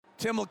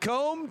Tim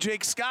LaComb,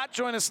 Jake Scott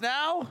join us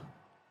now.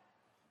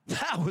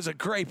 That was a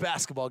great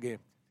basketball game.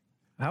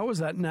 How was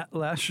that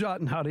last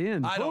shot not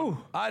in? I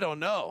don't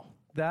know.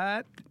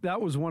 That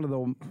was one of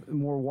the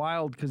more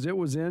wild because it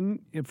was in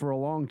it for a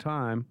long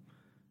time,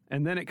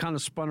 and then it kind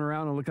of spun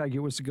around and looked like it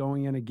was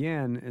going in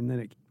again, and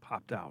then it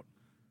popped out.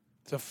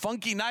 It's a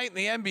funky night in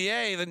the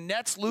NBA. The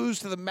Nets lose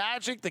to the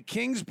Magic. The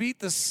Kings beat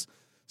the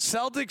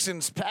Celtics,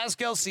 and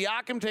Pascal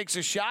Siakam takes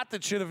a shot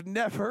that should have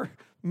never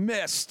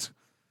missed.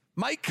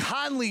 Mike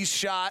Conley's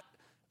shot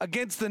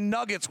against the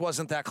Nuggets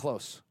wasn't that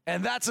close,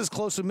 and that's as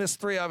close a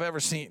missed three I've ever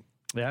seen.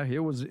 Yeah, it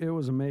was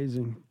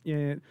amazing.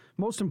 Yeah,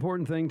 most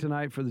important thing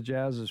tonight for the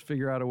Jazz is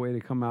figure out a way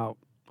to come out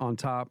on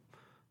top.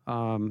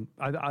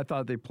 I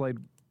thought they played,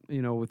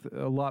 with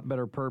a lot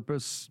better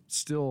purpose.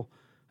 Still,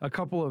 a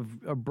couple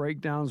of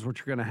breakdowns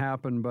which are going to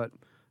happen, but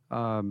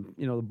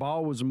the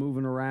ball was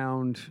moving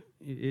around.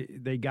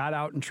 They got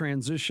out in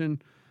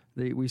transition.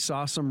 We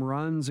saw some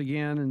runs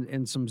again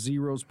and some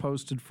zeros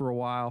posted for a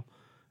while.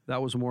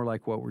 That was more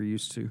like what we're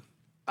used to.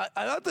 I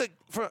thought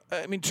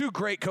that two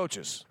great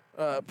coaches.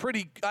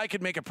 I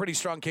could make a pretty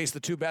strong case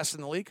the two best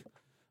in the league,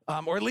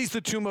 or at least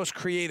the two most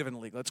creative in the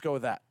league. Let's go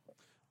with that.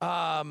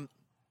 Ron,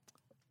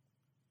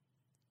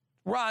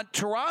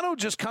 Toronto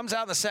just comes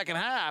out in the second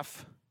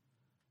half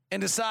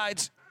and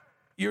decides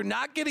you're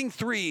not getting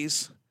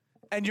threes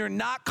and you're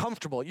not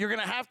comfortable. You're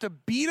going to have to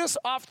beat us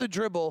off the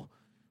dribble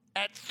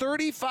at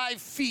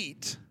 35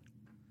 feet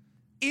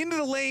into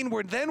the lane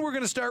where then we're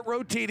going to start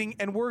rotating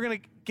and we're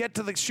going to get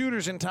to the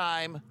shooters in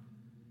time.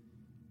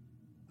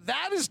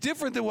 That is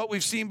different than what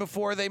we've seen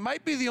before. They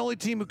might be the only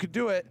team who could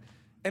do it.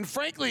 And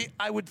frankly,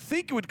 I would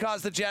think it would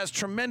cause the Jazz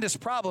tremendous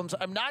problems.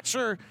 I'm not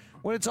sure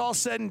when it's all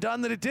said and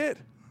done that it did.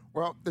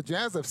 Well, the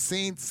Jazz have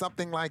seen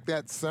something like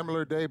that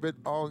similar, David,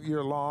 all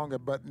year long,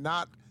 but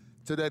not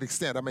to that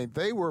extent. I mean,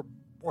 they were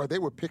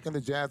picking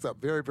the Jazz up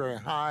very, very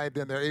high.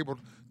 Then they're able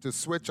to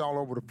switch all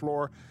over the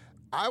floor.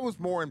 I was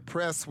more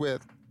impressed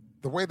with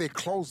the way they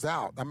closed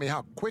out. I mean,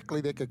 how quickly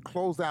they could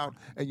close out.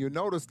 And you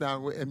notice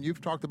now, and you've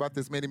talked about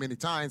this many, many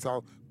times,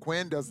 how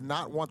Quinn does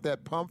not want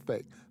that pump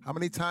fake. How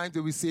many times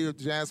do we see a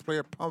Jazz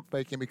player pump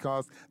faking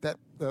because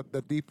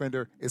the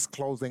defender is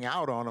closing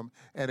out on them,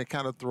 and it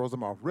kind of throws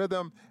them off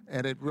rhythm,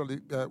 and it really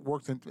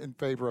works in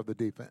favor of the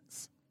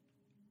defense.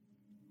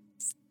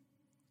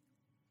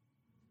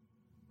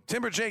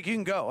 Timber, Jake, you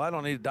can go. I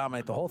don't need to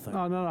dominate the whole thing.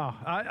 No.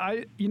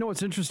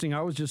 What's interesting?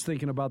 I was just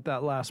thinking about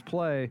that last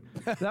play.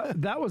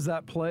 That was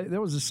that play.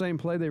 That was the same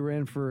play they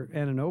ran for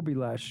Anunoby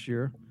last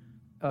year.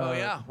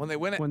 When they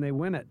win it. When they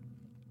win it.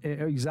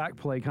 Exact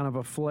play, kind of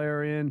a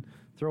flare in,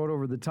 throw it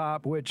over the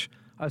top, which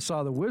I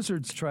saw the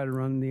Wizards try to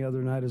run the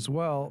other night as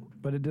well,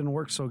 but it didn't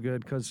work so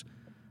good because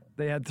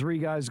they had three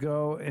guys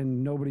go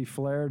and nobody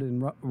flared,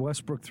 and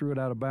Westbrook threw it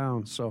out of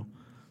bounds. So.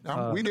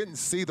 Now, we didn't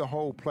see the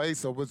whole play,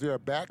 so was there a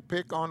back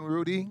pick on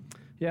Rudy?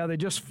 Yeah,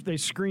 they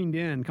screened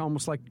in,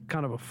 almost like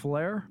kind of a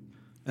flare,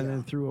 and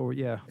then threw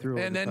over.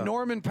 And then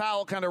Norman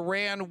Powell kind of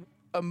ran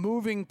a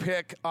moving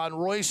pick on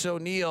Royce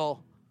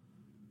O'Neal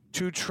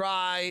to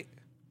try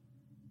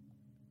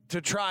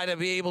to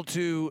be able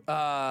to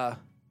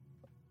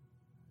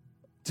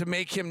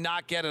make him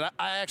not get it.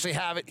 I actually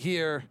have it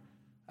here.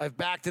 I've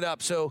backed it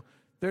up. So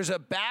there's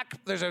a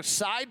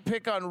side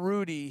pick on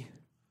Rudy.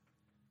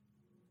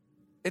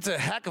 It's a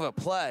heck of a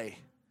play.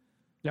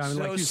 Yeah,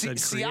 like you said,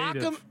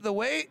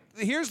 Siakam,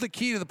 here's the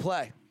key to the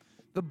play.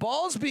 The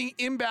ball's being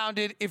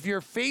inbounded if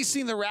you're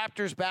facing the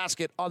Raptors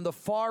basket on the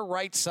far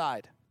right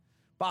side,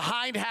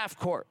 behind half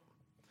court.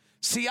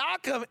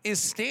 Siakam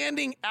is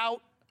standing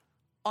out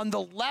on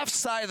the left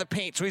side of the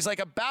paint, so he's like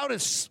about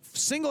as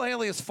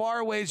single-handedly as far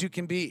away as you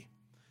can be.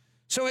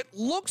 So it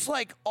looks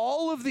like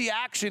all of the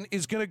action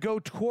is going to go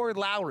toward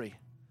Lowry.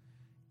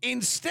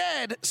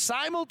 Instead,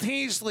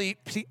 simultaneously,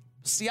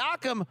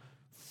 Siakam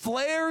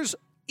flares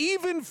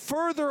even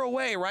further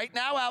away, right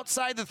now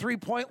outside the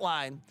three-point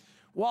line,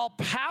 while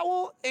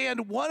Powell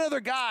and one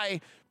other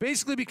guy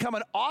basically become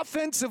an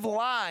offensive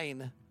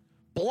line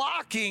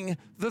blocking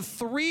the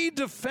three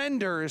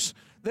defenders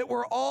that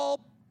were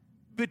all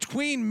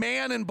between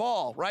man and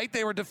ball, right?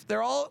 They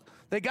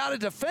got to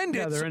defend it.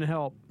 Yeah, they're in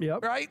help.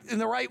 Yep. Right? In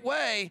the right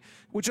way,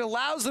 which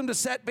allows them to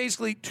set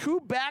basically two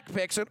back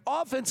picks, an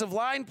offensive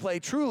line play,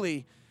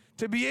 truly,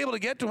 to be able to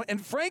get to him.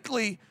 And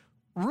frankly,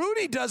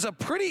 Rudy does a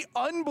pretty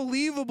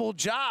unbelievable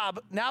job,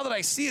 now that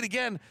I see it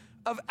again,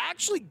 of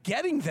actually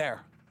getting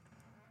there.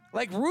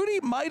 Like, Rudy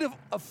might have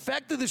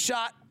affected the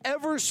shot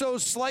ever so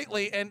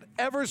slightly, and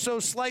ever so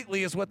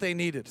slightly is what they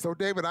needed. So,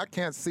 David, I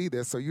can't see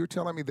this. So you're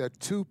telling me that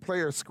two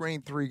players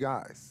screened three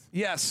guys?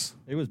 Yes.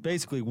 It was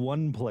basically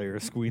one player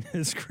screening.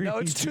 No,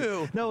 it's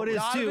two. No, it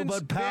is two,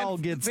 but Powell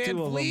gets two of them.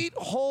 Van Vliet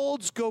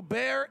holds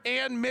Gobert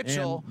and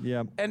Mitchell,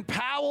 and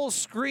Powell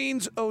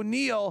screens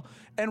O'Neal,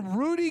 and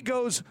Rudy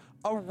goes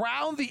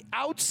around the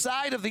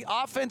outside of the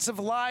offensive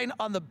line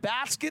on the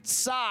basket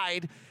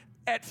side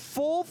at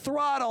full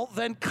throttle,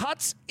 then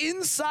cuts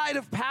inside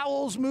of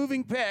Powell's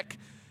moving pick.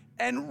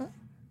 And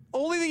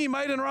only thing he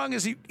might have done wrong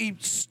is he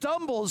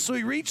stumbles, so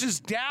he reaches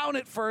down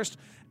at first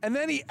And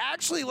then he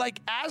actually,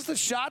 as the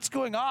shot's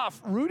going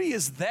off, Rudy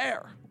is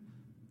there.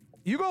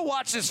 You go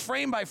watch this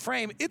frame by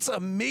frame. It's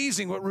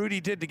amazing what Rudy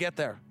did to get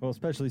there. Well,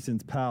 especially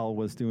since Powell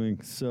was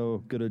doing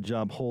so good a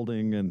job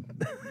holding, and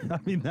I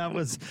mean that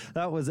was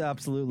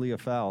absolutely a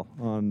foul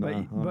on.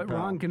 But Powell.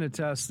 Ron can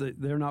attest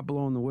that they're not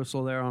blowing the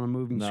whistle there on a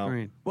moving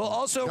screen. Well,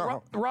 also,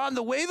 No. Ron,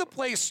 the way the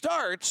play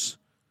starts,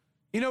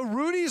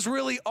 Rudy's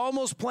really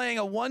almost playing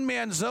a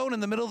one-man zone in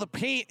the middle of the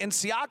paint, and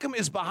Siakam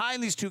is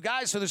behind these two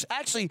guys. So there's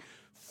actually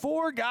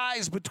 4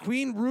 guys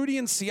between Rudy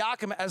and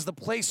Siakam as the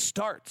play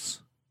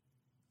starts.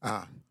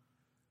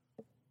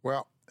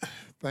 Well,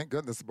 thank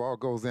goodness the ball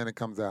goes in and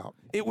comes out.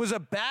 It was a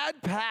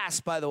bad pass,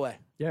 by the way.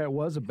 Yeah, it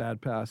was a bad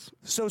pass.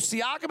 So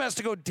Siakam has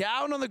to go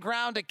down on the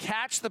ground to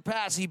catch the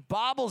pass. He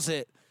bobbles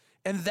it,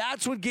 and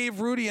that's what gave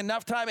Rudy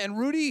enough time. And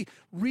Rudy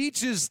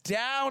reaches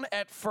down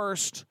at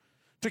first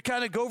to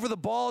kind of go for the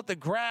ball at the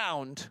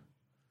ground,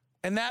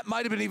 and that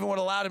might have been even what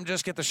allowed him to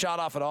just get the shot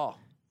off at all.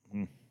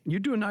 You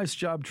do a nice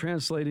job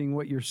translating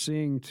what you're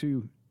seeing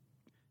to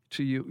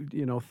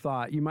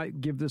thought. You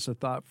might give this a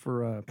thought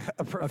for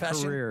a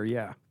profession? career.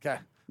 Yeah. Okay.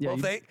 Yeah, Well,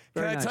 can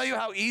I nice. tell you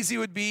how easy it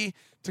would be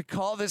to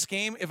call this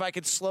game if I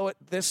could slow it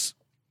this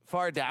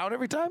far down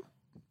every time?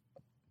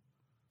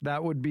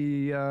 That would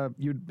be,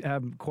 you'd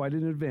have quite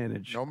an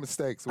advantage. No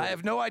mistakes. I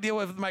have no idea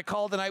if my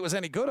call tonight was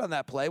any good on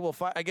that play. Well,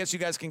 I guess you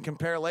guys can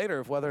compare later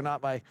of whether or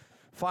not my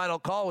final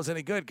call was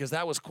any good, because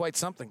that was quite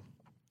something.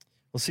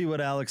 We'll see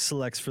what Alex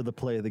selects for the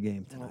play of the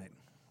game tonight.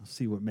 We'll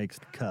see what makes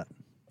the cut.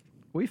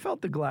 We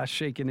felt the glass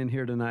shaking in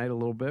here tonight a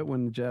little bit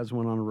when the Jazz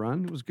went on a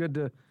run. It was good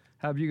to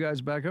have you guys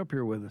back up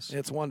here with us.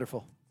 It's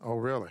wonderful. Oh,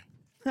 really?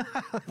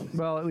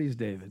 Well, at least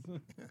David.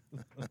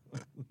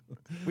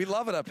 We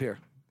love it up here.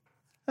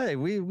 Hey,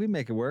 we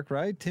make it work,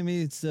 right?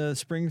 Timmy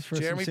springs for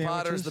Jeremy some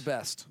Potter's sandwiches. the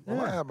best.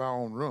 Well, I have my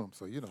own room,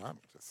 so, I'm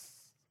just...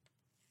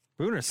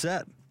 Booner's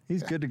set.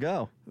 He's good to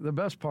go. The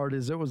best part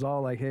is it was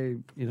all like, hey,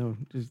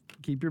 just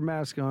keep your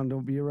mask on.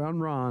 Don't be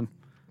around Ron.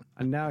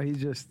 And now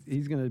he's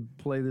going to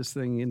play this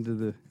thing into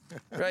the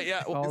Right,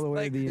 yeah. all the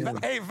way to the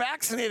end. Hey,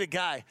 vaccinated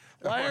guy,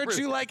 why aren't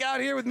you out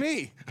here with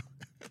me?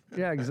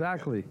 Yeah,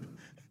 exactly.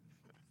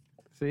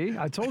 See,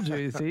 I told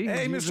you. See,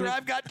 Hey, he's mister, using-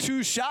 I've got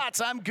 2 shots.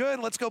 I'm good.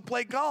 Let's go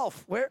play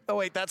golf. Where? Oh,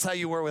 wait, that's how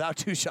you were without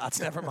 2 shots.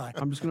 Never mind.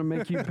 I'm just going to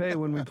make you pay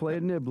when we play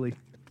at Nibley.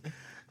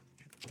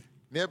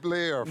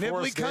 Nibley or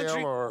Forest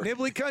Hill or...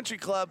 Nibley Country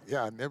Club.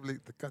 Yeah, Nibley,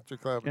 the country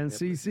club. in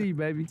Nibley. NCC,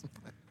 baby.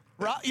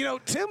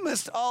 Tim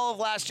missed all of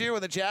last year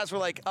when the Jazz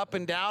were up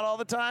and down all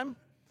the time.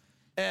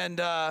 And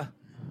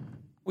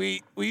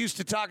we used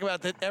to talk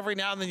about that every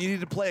now and then you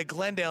need to play a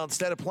Glendale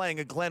instead of playing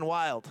a Glen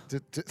Wild.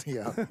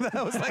 Yeah.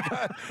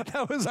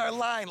 That was our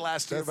line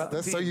last year.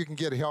 That's so you can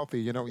get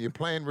healthy. You're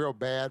playing real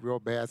bad,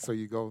 so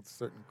you go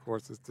certain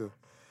courses to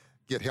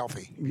get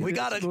healthy. We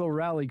got a little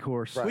rally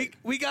course. Right.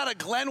 We got a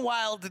Glen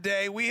Wild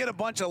today. We hit a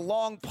bunch of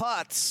long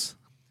putts,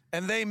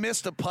 and they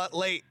missed a putt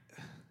late.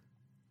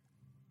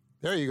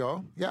 There you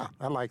go. Yeah,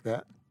 I like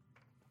that.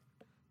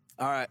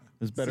 All right.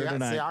 It's better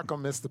tonight.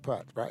 Siakam missed the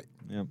putt, right?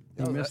 Yep.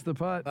 He missed the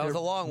putt. That was a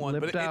long one,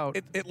 Lipped but out.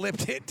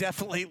 it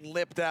definitely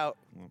lipped out.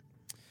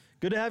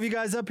 Good to have you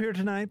guys up here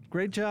tonight.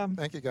 Great job.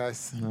 Thank you,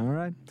 guys. All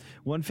right.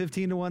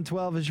 115 to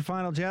 112 is your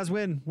final Jazz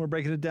win. We're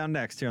breaking it down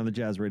next here on the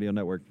Jazz Radio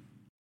Network.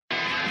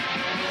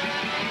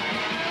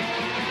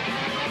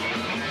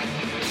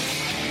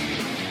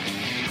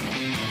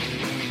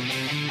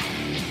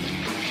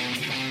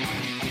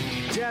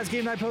 Jazz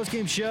Game Night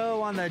Postgame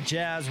Show on the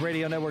Jazz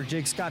Radio Network.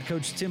 Jake Scott,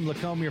 Coach Tim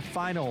LaComb, your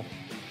final.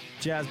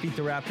 Jazz beat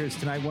the Raptors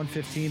tonight,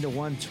 115 to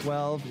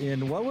 112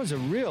 in what was a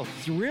real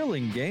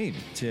thrilling game,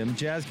 Tim.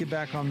 Jazz get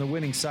back on the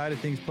winning side of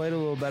things, played a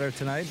little better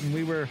tonight, and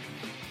we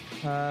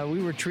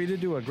were treated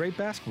to a great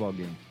basketball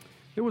game.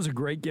 It was a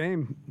great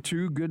game.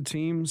 2 good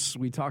teams.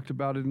 We talked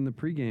about it in the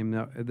pregame.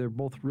 Now, they're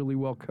both really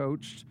well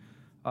coached.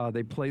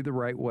 They played the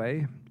right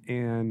way.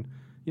 And,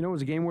 it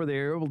was a game where they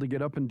were able to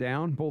get up and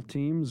down, both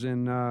teams.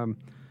 And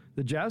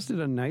the Jazz did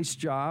a nice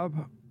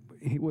job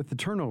with the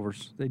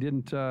turnovers. They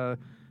didn't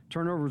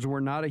turnovers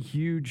were not a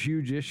huge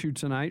issue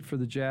tonight for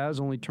the Jazz.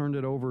 Only turned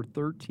it over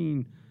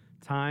 13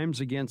 times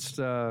against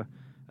a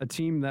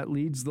team that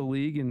leads the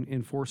league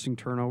in forcing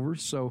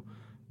turnovers. So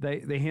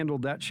they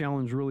handled that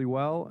challenge really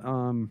well.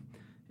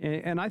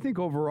 And I think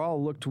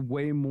overall looked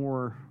way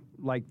more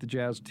like the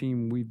Jazz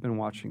team we've been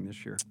watching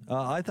this year.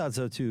 I thought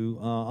so too,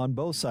 on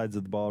both sides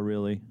of the ball,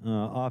 really.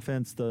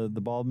 Offense, the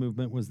ball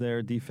movement was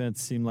there.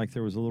 Defense seemed like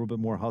there was a little bit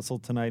more hustle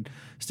tonight.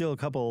 Still a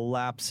couple of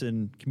laps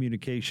in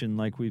communication,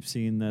 like we've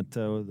seen that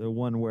the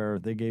one where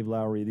they gave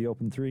Lowry the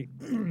open 3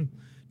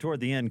 toward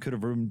the end could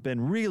have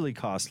been really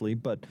costly,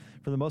 but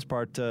for the most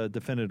part,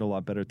 defended a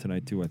lot better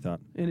tonight too, I thought.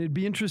 And it'd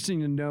be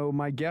interesting to know,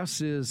 my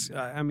guess is,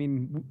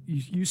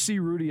 you see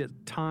Rudy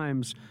at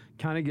times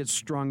kind of get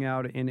strung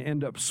out and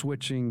end up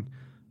switching,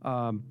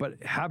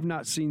 but have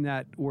not seen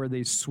that where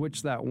they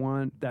switch that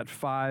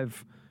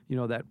 5,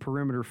 that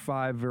perimeter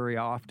 5 very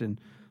often.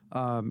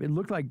 It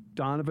looked like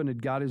Donovan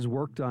had got his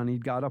work done. He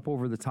got up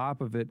over the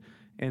top of it,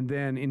 and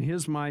then in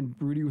his mind,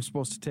 Rudy was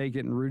supposed to take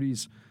it,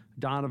 and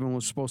Donovan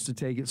was supposed to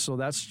take it. So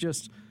that's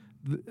just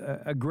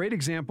a great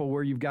example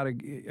where you've got a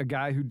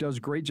guy who does a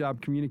great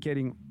job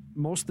communicating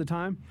most of the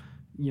time.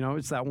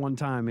 It's that one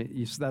time.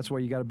 That's why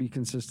you got to be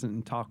consistent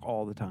and talk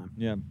all the time.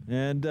 Yeah,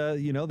 and they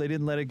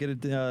didn't let it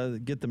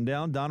get them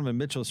down. Donovan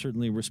Mitchell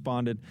certainly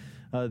responded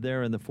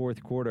there in the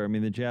fourth quarter. I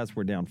mean, the Jazz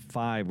were down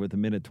 5 with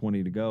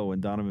 1:20 to go,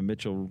 and Donovan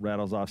Mitchell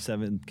rattles off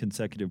 7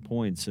 consecutive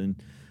points, and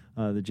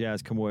the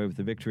Jazz come away with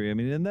the victory. I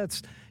mean, and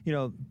that's,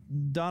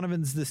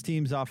 Donovan's this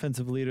team's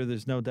offensive leader.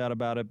 There's no doubt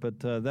about it, but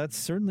that's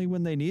certainly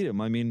when they need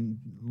him. I mean,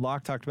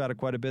 Locke talked about it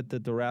quite a bit,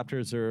 that the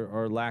Raptors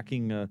are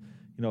lacking, a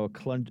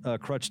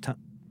clutch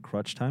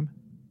time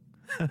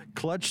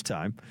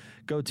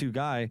go-to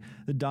guy.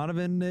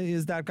 Donovan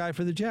is that guy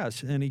for the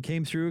Jazz, and he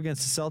came through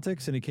against the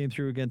Celtics, and he came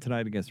through again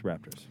tonight against the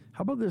Raptors.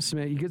 How about this,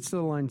 man? He gets to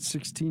the line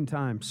 16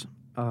 times.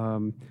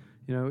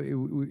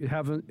 It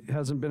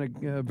hasn't been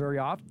a very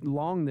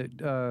long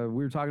that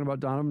we were talking about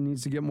Donovan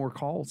needs to get more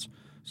calls.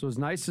 So it's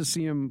nice to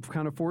see him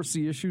kind of force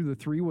the issue. The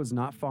 3 was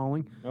not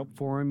falling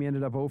for him. He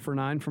ended up 0 for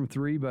 9 from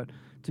 3, but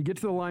to get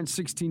to the line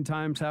 16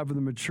 times, have the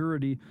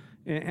maturity,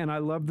 and I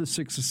love the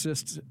 6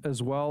 assists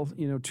as well.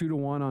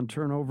 2-1 on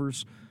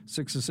turnovers,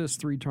 6 assists,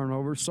 3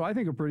 turnovers. So I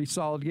think a pretty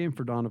solid game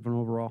for Donovan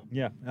overall.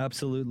 Yeah,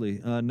 absolutely.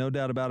 No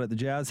doubt about it. The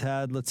Jazz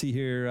had,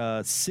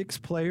 6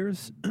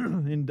 players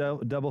in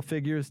double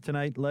figures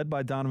tonight, led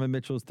by Donovan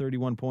Mitchell's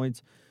 31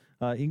 points.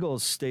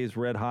 Ingles stays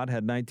red hot,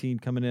 had 19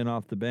 coming in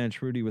off the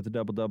bench. Rudy with a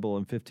double-double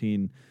and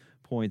 15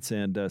 points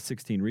and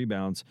 16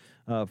 rebounds.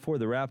 For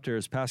the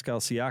Raptors,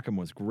 Pascal Siakam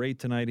was great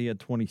tonight. He had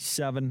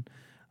 27.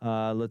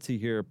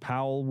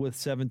 Powell with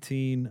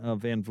 17.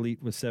 Van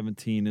Vliet with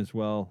 17 as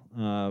well.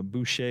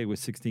 Boucher with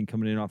 16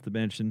 coming in off the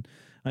bench. And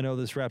I know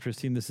this Raptors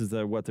team, this is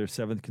their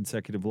 7th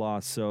consecutive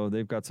loss, so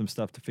they've got some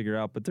stuff to figure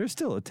out. But they're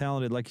still a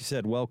talented, like you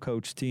said,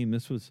 well-coached team.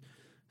 This was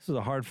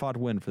a hard-fought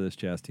win for this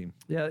Jazz team.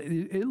 Yeah,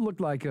 it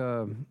looked like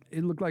a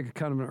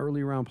kind of an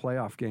early round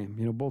playoff game.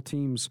 Both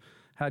teams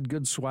had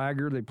good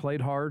swagger. They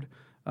played hard.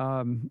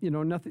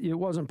 Nothing. It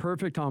wasn't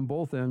perfect on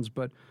both ends,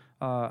 but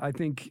I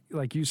think,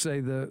 like you say,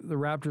 the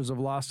Raptors have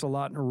lost a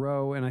lot in a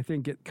row, and I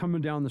think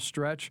coming down the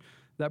stretch,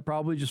 that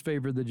probably just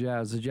favored the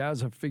Jazz. The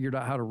Jazz have figured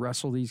out how to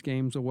wrestle these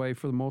games away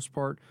for the most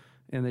part,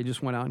 and they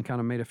just went out and kind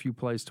of made a few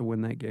plays to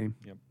win that game.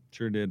 Yep.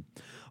 Sure did.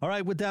 All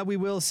right, with that, we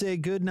will say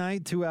good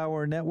night to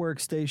our network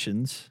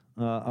stations.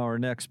 Our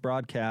next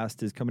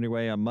broadcast is coming your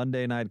way on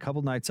Monday night. A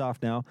couple nights off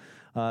now.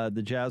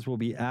 The Jazz will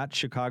be at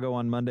Chicago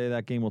on Monday.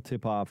 That game will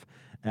tip off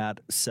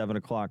at 7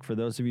 o'clock. For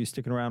those of you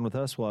sticking around with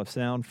us, we'll have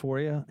sound for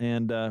you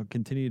and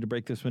continue to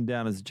break this one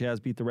down as the Jazz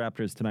beat the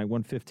Raptors tonight,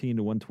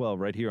 115-112,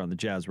 right here on the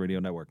Jazz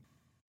Radio Network.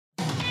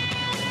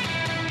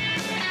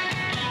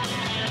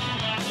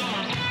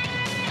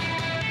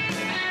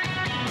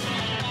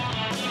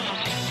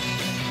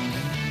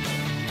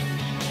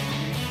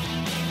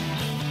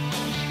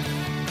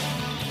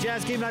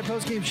 Jazz Game Night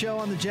Postgame Show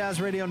on the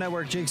Jazz Radio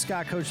Network. Jake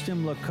Scott, Coach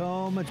Tim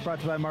LaComb. It's brought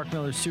to you by Mark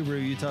Miller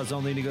Subaru, Utah's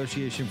only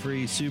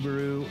negotiation-free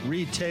Subaru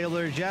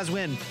retailer. Jazz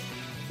win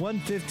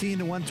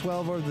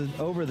 115-112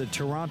 over the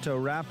Toronto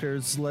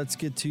Raptors. Let's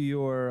get to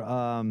your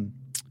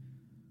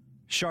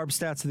sharp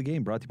stats of the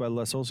game, brought to you by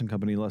Les Olson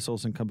Company. Les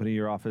Olson Company,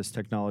 your office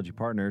technology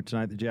partner.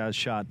 Tonight, the Jazz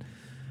shot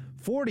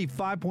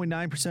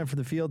 45.9% from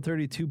the field,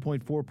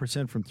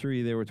 32.4% from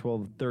 3. They were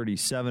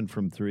 12-37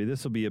 from 3.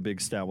 This will be a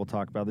big stat we'll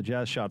talk about. The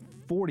Jazz shot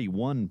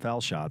 41 foul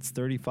shots,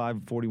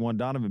 35-41.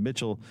 Donovan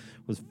Mitchell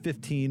was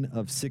 15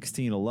 of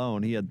 16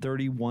 alone. He had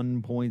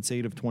 31 points,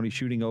 8 of 20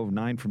 shooting, 0 of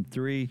 9 from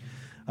 3.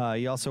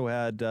 He also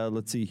had,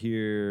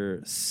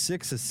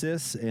 6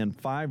 assists and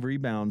 5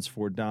 rebounds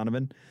for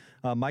Donovan.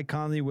 Mike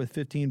Conley with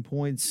 15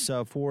 points,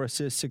 4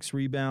 assists, 6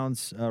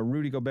 rebounds.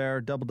 Rudy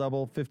Gobert,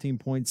 double-double, 15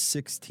 points,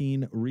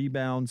 16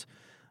 rebounds.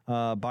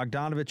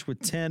 Bogdanovich with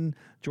 10.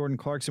 Jordan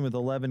Clarkson with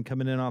 11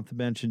 coming in off the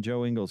bench. And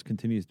Joe Ingles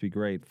continues to be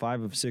great.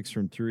 5 of 6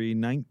 from 3,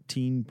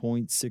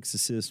 19.6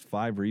 assists,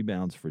 5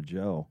 rebounds for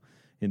Joe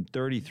in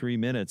 33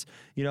 minutes.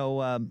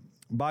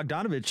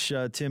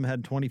 Bogdanovich, Tim,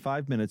 had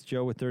 25 minutes.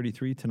 Joe with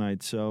 33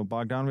 tonight. So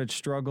Bogdanovich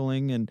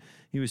struggling, and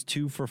he was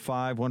 2 for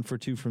 5, 1 for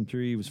 2 from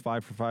 3. He was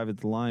 5 for 5 at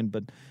the line.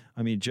 But,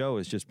 Joe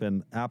has just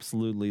been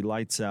absolutely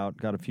lights out.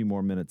 Got a few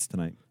more minutes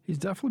tonight. He's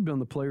definitely been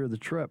the player of the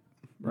trip,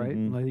 right?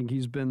 Mm-hmm. I think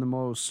he's been the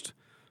most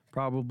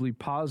probably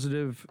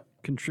positive,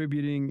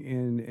 contributing,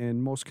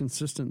 and most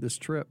consistent this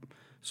trip.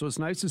 So it's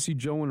nice to see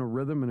Joe in a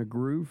rhythm and a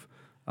groove.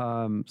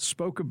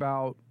 Spoke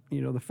about,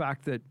 the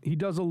fact that he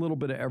does a little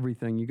bit of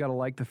everything. You got to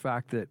like the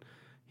fact that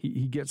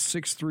he gets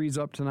 6 threes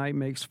up tonight,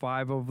 makes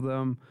 5 of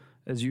them.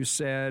 As you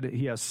said,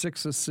 he has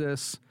 6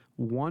 assists,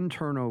 1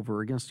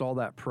 turnover against all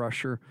that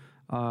pressure.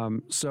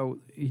 So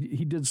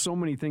he did so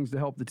many things to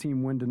help the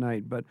team win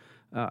tonight. But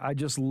I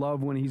just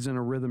love when he's in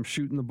a rhythm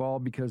shooting the ball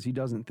because he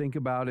doesn't think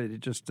about it.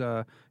 It just,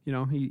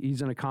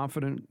 he's in a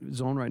confident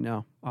zone right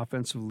now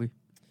offensively.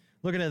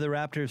 Looking at the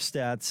Raptors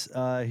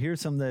stats,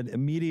 here's something that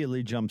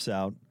immediately jumps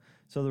out.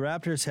 So the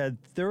Raptors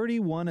had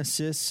 31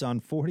 assists on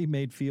 40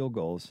 made field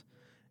goals,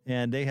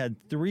 and they had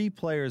 3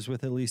 players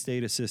with at least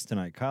 8 assists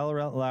tonight. Kyle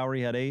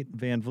Lowry had 8,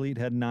 Van Vliet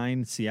had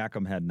 9,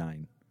 Siakam had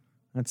 9.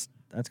 That's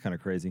That's kind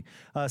of crazy.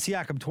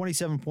 Siakam,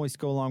 27 points to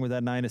go along with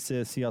that, 9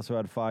 assists. He also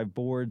had 5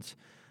 boards.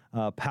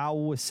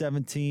 Powell with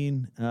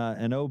 17,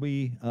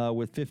 Anunoby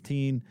with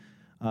 15.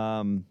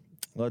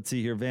 Let's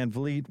see here. Van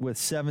Vliet with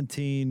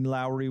 17,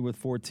 Lowry with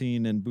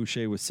 14, and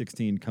Boucher with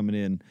 16 coming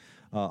in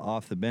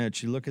off the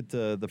bench. You look at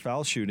the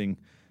foul shooting.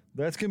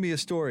 That's going to be a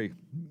story.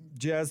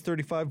 Jazz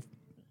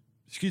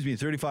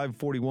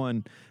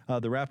 35-41.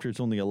 The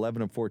Raptors only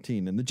 11 of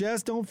 14. And the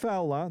Jazz don't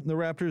foul a lot, and the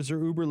Raptors are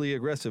uberly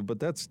aggressive, but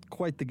that's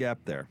quite the gap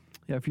there.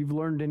 Yeah, if you've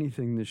learned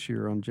anything this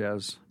year on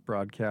Jazz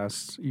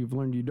broadcasts, you've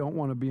learned you don't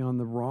want to be on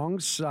the wrong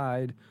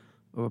side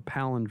of a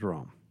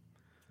palindrome.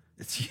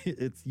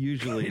 It's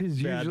usually it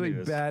is bad usually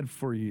news. bad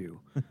for you.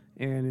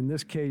 And in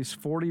this case,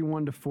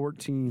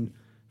 41-14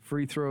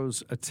 free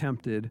throws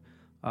attempted.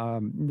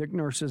 Nick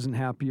Nurse isn't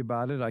happy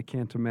about it, I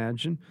can't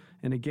imagine.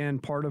 And again,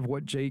 part of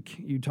what, Jake,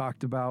 you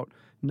talked about,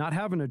 not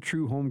having a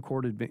true home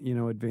court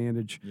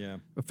advantage. Yeah.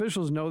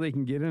 Officials know they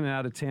can get in and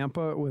out of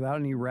Tampa without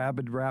any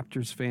rabid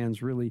Raptors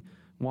fans really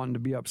wanting to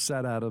be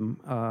upset at them,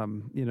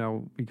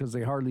 because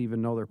they hardly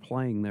even know they're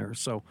playing there.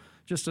 So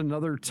just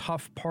another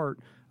tough part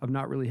of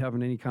not really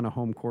having any kind of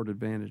home court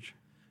advantage.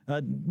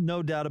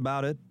 No doubt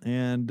about it,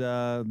 and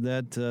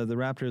that the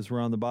Raptors were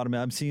on the bottom.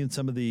 I'm seeing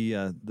some of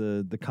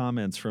the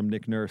comments from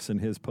Nick Nurse in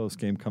his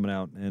postgame coming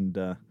out, and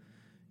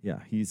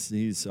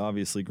he's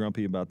obviously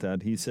grumpy about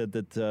that. He said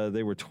that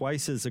they were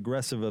twice as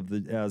aggressive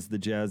as the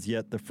Jazz,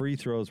 yet the free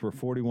throws were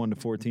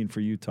 41-14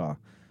 for Utah.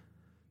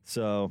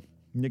 So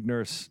Nick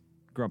Nurse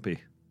grumpy.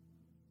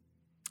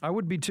 I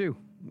would be too.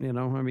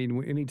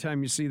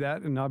 Anytime you see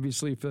that, and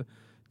obviously if the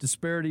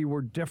disparity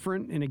were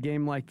different in a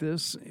game like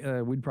this,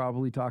 we'd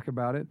probably talk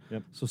about it.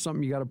 Yep. So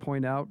something you got to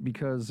point out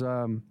because,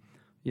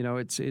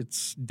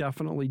 it's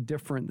definitely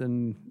different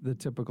than the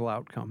typical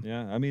outcome.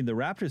 Yeah, I mean, the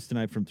Raptors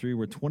tonight from 3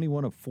 were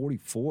 21 of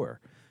 44,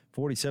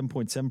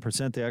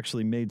 47.7%. They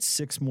actually made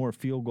 6 more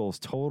field goals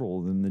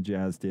total than the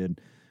Jazz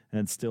did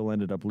and still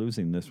ended up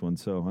losing this one.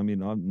 So, I mean,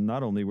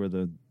 not only were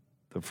the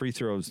free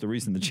throws the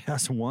reason the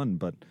Jazz won,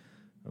 but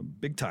a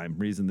big-time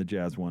reason the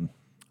Jazz won.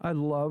 I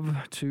love,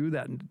 too,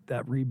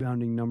 that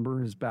rebounding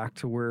number is back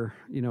to where,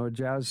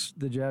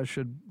 the Jazz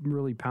should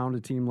really pound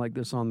a team like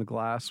this on the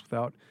glass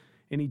without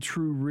any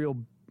true, real,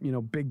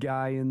 big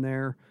guy in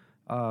there.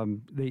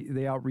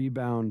 They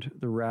out-rebound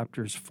the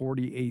Raptors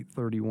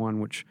 48-31,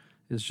 which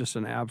is just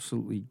an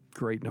absolutely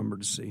great number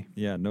to see.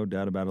 Yeah, no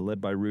doubt about it. Led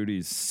by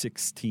Rudy's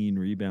 16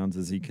 rebounds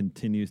as he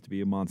continues to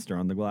be a monster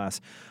on the glass.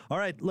 All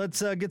right,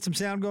 let's get some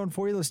sound going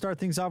for you. Let's start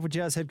things off with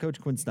Jazz head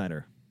coach Quinn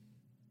Snyder.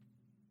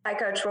 Hi,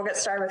 Coach. We'll get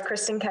started with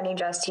Kristen Kenny,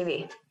 Jazz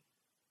TV.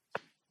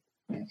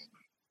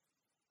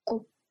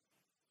 Oh.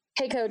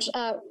 Hey, Coach.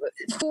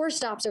 4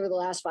 stops over the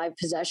last 5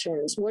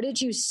 possessions. What did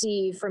you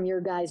see from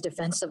your guys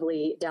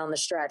defensively down the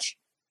stretch?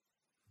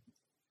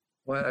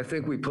 Well, I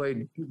think we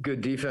played good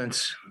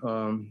defense.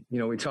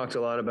 We talked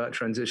a lot about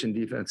transition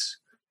defense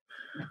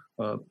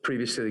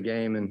previous to the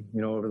game and,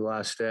 over the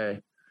last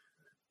day.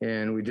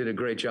 And we did a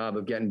great job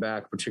of getting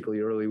back,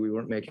 particularly early. We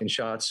weren't making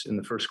shots in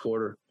the first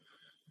quarter.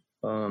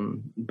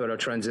 But our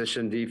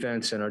transition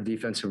defense and our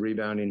defensive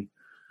rebounding,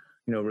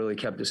 really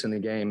kept us in the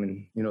game.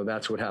 And,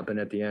 that's what happened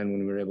at the end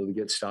when we were able to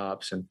get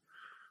stops. And,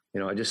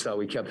 I just thought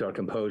we kept our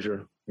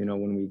composure,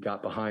 when we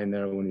got behind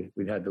there, when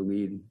we had the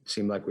lead, it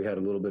seemed like we had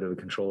a little bit of a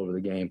control over the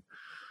game,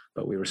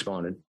 but we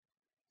responded.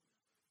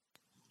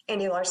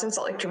 Andy Larson,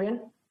 Salt Lake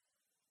Tribune.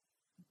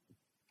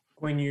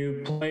 When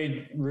you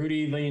played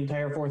Rudy the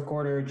entire fourth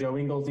quarter, Joe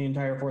Ingles the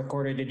entire fourth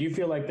quarter, did you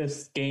feel like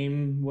this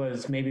game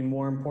was maybe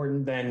more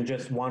important than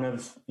just one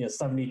of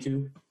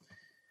 72?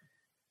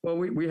 Well,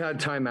 we had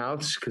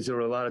timeouts because there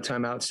were a lot of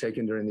timeouts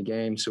taken during the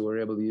game, so we were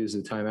able to use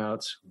the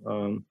timeouts.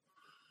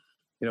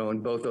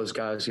 And both those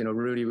guys,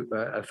 Rudy,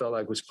 I felt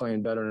like was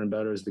playing better and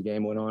better as the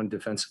game went on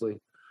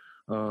defensively.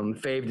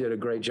 Fave did a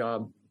great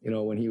job,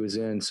 when he was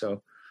in.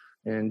 So,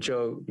 and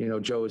Joe,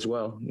 Joe as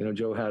well.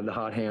 Joe had the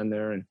hot hand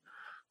there, and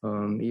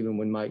even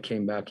when Mike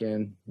came back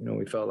in,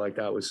 we felt like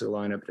that was the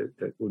lineup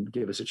that would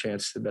give us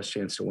the best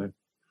chance to win.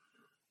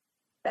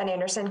 Ben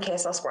Anderson,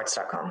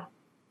 KSLSports.com.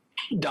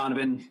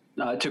 Donovan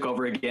took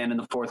over again in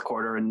the fourth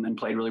quarter and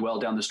played really well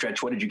down the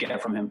stretch. What did you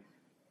get from him?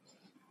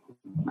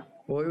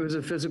 Well, it was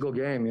a physical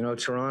game.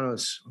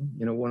 Toronto's,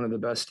 one of the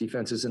best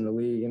defenses in the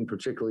league, and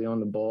particularly on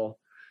the ball.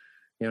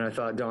 And I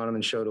thought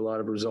Donovan showed a lot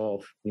of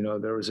resolve.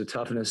 There was a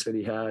toughness that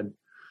he had.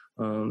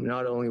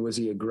 Not only was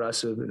he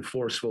aggressive and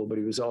forceful, but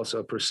he was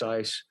also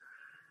precise,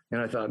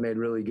 and I thought made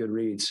really good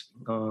reads.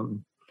 So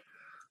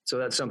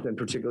that's something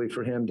particularly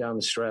for him down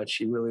the stretch.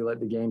 He really let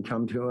the game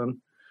come to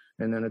him,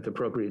 and then at the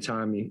appropriate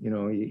time,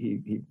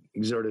 he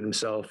exerted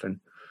himself and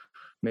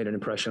made an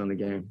impression on the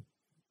game.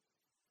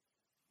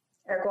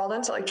 Eric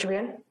Walden, Salt Lake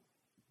Tribune.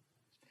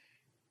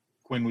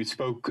 When we've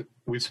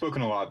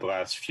spoken a lot the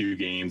last few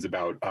games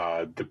about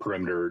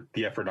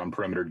the effort on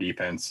perimeter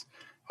defense.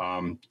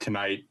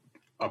 Tonight,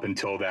 up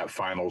until that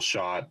final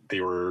shot, they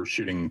were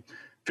shooting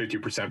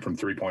 50% from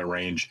 3-point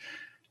range.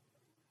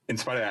 In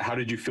spite of that, how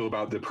did you feel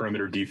about the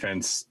perimeter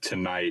defense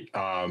tonight?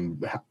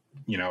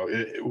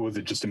 Was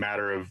it just a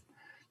matter of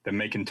them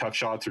making tough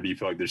shots, or do you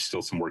feel like there's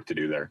still some work to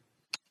do there?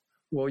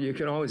 Well, you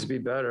can always be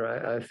better.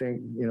 I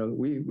think,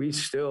 we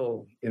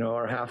still,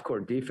 our half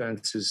court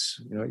defense is,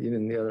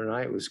 even the other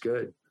night was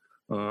good.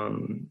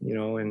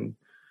 And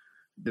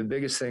the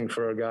biggest thing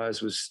for our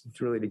guys was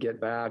really to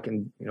get back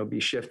and, be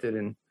shifted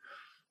and,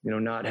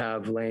 not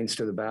have lanes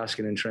to the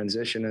basket in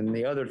transition. And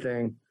the other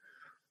thing,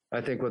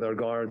 I think with our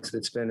guards,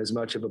 that's been as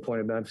much of a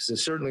point of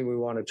emphasis. Certainly we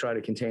want to try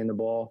to contain the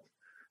ball.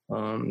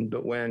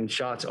 But when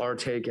shots are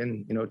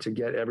taken, to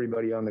get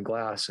everybody on the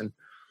glass. And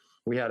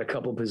we had a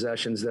couple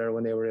possessions there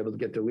when they were able to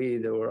get the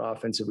lead. There were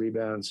offensive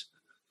rebounds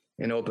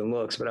and open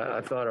looks, but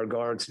I thought our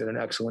guards did an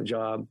excellent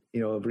job,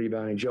 of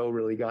rebounding. Joe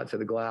really got to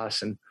the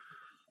glass, and,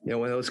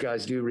 when those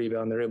guys do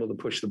rebound, they're able to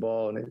push the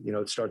ball, and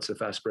it starts the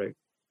fast break.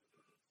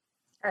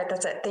 All right,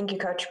 that's it. Thank you,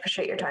 Coach.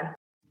 Appreciate your time.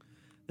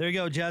 There you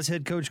go. Jazz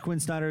head coach Quinn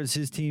Snyder, as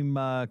his team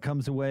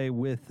comes away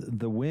with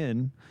the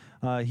win.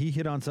 He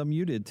hit on something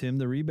you did, Tim,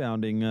 the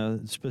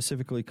rebounding,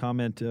 specifically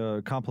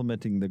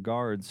complimenting the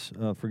guards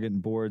for getting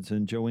boards.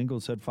 And Joe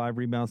Ingles had 5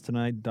 rebounds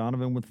tonight.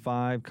 Donovan with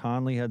 5.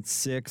 Conley had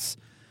 6.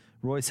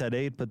 Royce had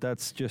 8, but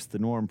that's just the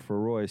norm for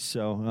Royce.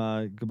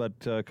 So, but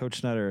Coach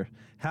Snyder,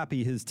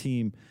 happy his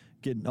team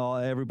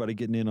everybody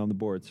getting in on the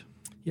boards.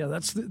 Yeah,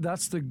 that's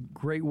the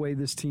great way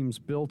this team's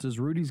built. Is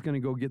Rudy's going to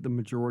go get the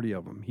majority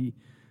of them.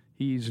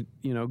 He's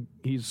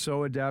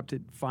so adept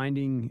at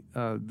finding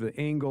the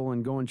angle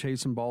and going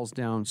chasing balls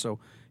down. So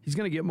he's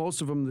going to get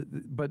most of them.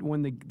 But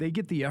when they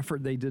get the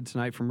effort they did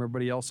tonight from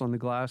everybody else on the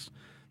glass,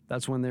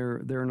 that's when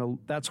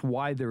that's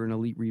why they're an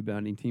elite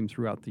rebounding team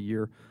throughout the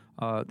year.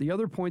 The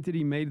other point that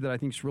he made that I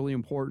think is really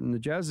important: the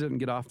Jazz didn't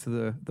get off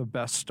to the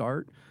best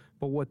start,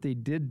 but what they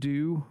did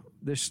do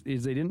is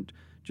they didn't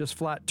just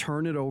flat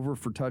turn it over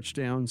for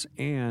touchdowns,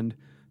 and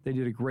they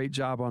did a great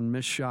job on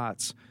missed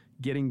shots.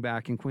 Getting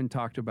back, and Quinn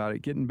talked about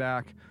it, getting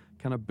back,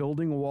 kind of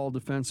building a wall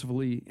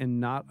defensively and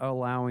not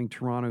allowing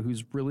Toronto,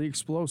 who's really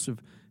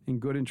explosive and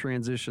good in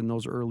transition,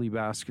 those early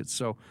baskets.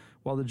 So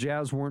while the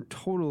Jazz weren't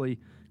totally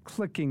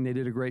clicking, they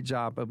did a great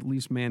job of at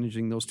least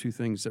managing those two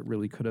things that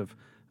really could have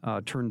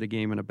turned the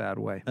game in a bad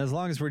way. As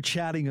long as we're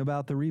chatting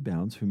about the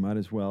rebounds, we might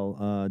as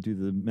well do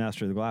the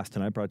Master of the Glass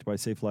tonight, brought to you by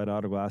Safe Light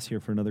Auto Glass, here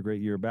for another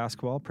great year of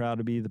basketball. Proud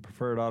to be the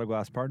preferred auto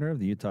glass partner of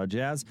the Utah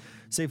Jazz.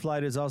 Safe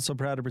Light is also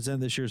proud to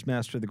present this year's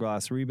Master of the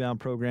Glass rebound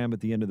program.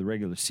 At the end of the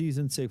regular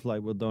season, Safe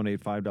Light will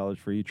donate $5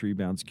 for each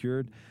rebound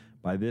secured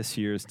by this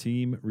year's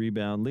team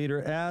rebound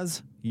leader.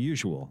 As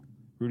usual,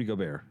 Rudy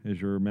Gobert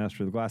is your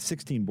Master of the Glass.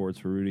 16 boards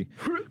for Rudy.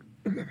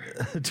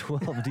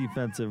 12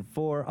 defensive,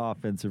 4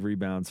 offensive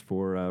rebounds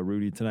for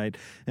Rudy tonight.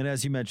 And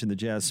as you mentioned, the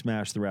Jazz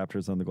smashed the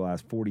Raptors on the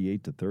glass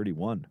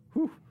 48-31.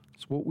 Whew.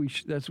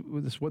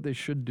 That's what they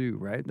should do,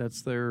 right?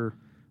 That's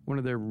one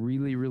of their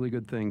really, really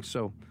good things.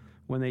 So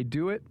when they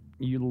do it,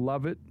 you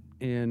love it.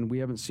 And we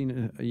haven't seen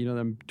it,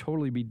 them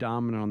totally be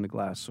dominant on the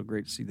glass. So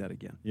great to see that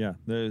again. Yeah,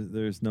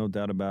 there's no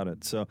doubt about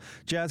it. So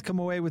Jazz come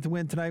away with the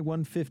win tonight,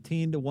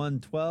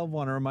 115-112.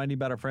 Want to remind you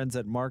about our friends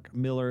at Mark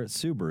Miller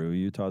Subaru,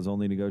 Utah's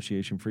only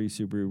negotiation-free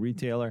Subaru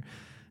retailer,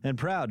 and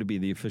proud to be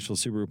the official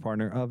Subaru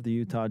partner of the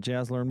Utah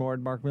Jazz. Learn more at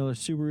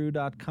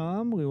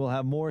markmillersubaru.com. We will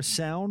have more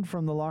sound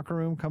from the locker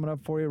room coming up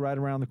for you right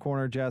around the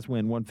corner. Jazz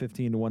win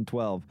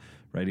 115-112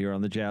 right here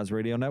on the Jazz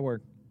Radio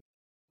Network.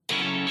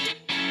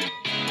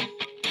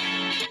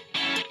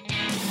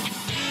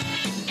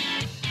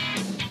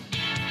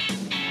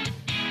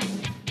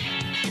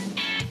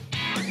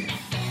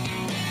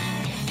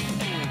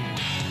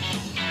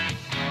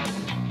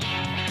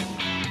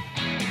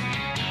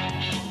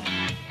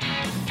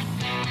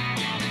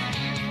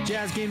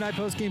 Jazz Game Night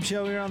Postgame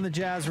Show here on the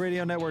Jazz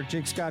Radio Network.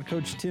 Jake Scott,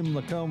 Coach Tim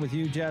LaComb with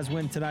you. Jazz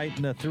win tonight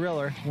in a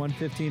thriller,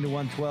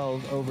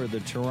 115-112 over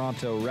the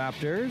Toronto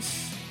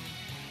Raptors.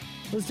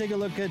 Let's take a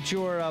look at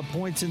your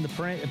points in the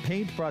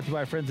paint, brought to you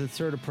by our friends at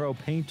CertaPro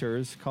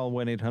Painters. Call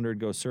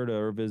 1-800-GO-CERTA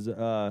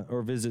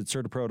or visit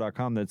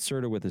CertaPro.com. That's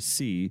Certa with a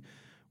C.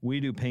 We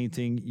do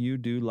painting, you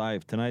do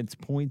life. Tonight's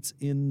points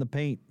in the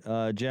paint.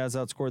 Jazz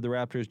outscored the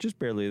Raptors just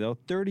barely, though,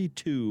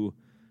 32-30.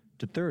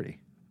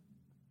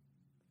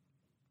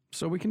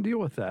 So we can deal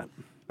with that.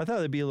 I thought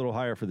it'd be a little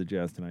higher for the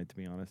Jazz tonight, to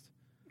be honest.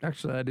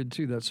 Actually, I did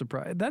too. That's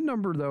surprising. That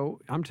number, though,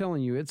 I'm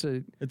telling you, it's a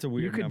weird number.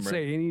 You could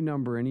say any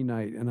number any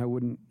night,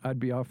 and I'd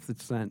be off the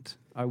scent.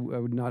 I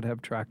would not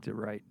have tracked it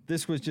right.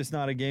 This was just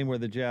not a game where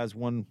the Jazz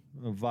won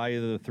via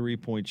the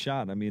three-point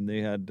shot. I mean,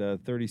 they had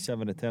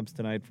 37 attempts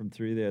tonight from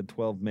three. They had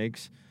 12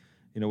 makes.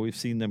 We've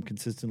seen them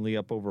consistently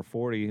up over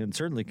 40, and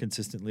certainly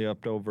consistently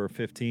up to over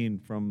 15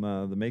 from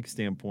the make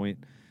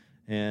standpoint.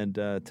 And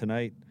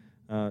tonight,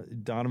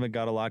 Donovan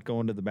got a lot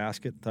going to the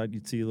basket. Thought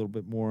you'd see a little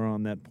bit more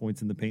on that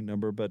points in the paint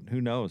number, but who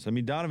knows? I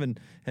mean, Donovan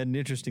had an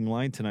interesting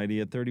line tonight. He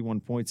had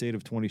 31 points, 8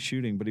 of 20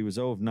 shooting, but he was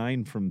 0 of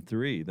 9 from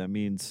 3. That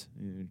means,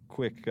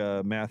 quick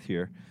math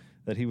here,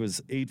 that he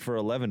was 8 for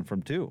 11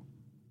 from 2,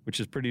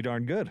 which is pretty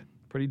darn good.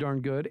 Pretty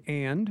darn good,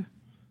 and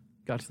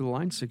got to the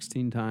line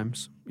 16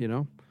 times,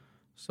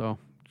 So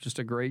just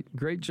a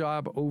great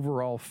job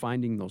overall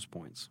finding those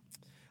points.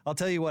 I'll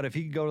tell you what, if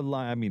he could go to the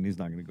line, I mean, he's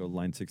not going to go to the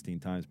line 16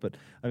 times, but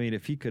I mean,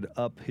 if he could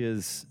up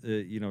his,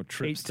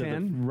 trips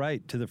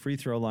to the free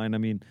throw line, I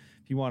mean,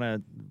 if you want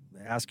to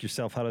ask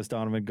yourself, how does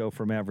Donovan go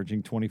from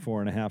averaging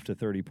 24.5 to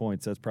 30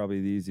 points? That's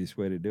probably the easiest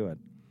way to do it.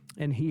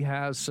 And he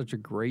has such a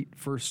great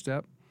first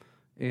step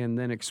and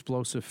then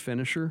explosive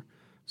finisher.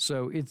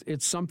 So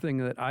it's something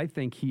that I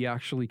think he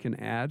actually can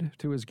add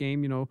to his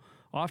game.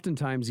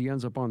 Oftentimes he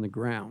ends up on the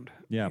ground.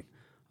 Yeah.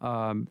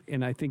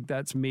 And I think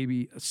that's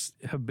maybe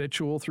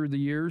habitual through the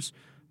years,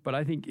 but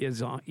I think he's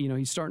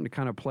starting to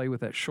kind of play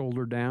with that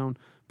shoulder down,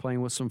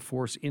 playing with some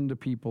force into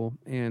people,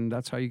 and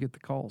that's how you get the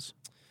calls.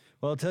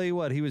 Well, I'll tell you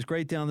what, he was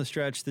great down the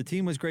stretch. The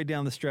team was great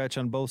down the stretch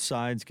on both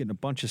sides, getting a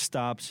bunch of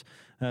stops.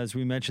 As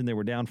we mentioned, they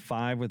were down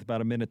 5 with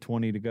about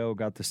 1:20 to go,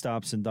 got the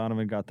stops, and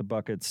Donovan got the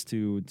buckets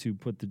to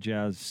put the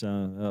Jazz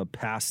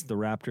past the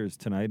Raptors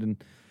tonight.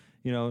 And,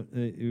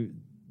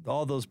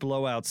 all those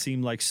blowouts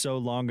seem like so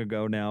long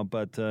ago now,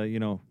 but,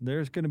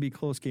 there's going to be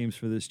close games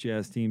for this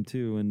Jazz team,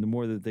 too, and the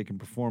more that they can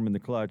perform in the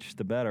clutch,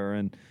 the better.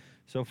 And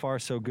so far,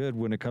 so good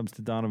when it comes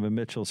to Donovan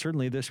Mitchell,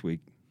 certainly this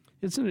week.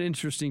 Isn't it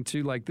interesting,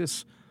 too, like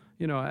this,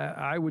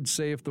 I would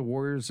say if the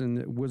Warriors and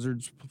the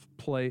Wizards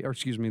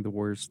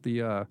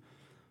the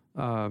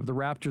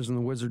Raptors and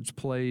the Wizards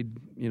played,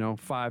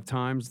 5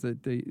 times,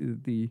 that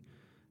the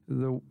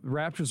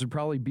Raptors would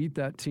probably beat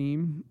that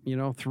team,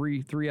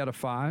 3 out of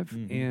 5.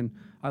 Mm-hmm. And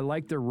I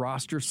like their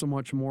roster so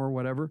much more,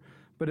 whatever.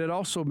 But it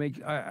also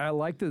I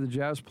like that the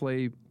Jazz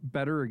play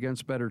better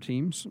against better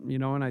teams,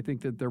 and I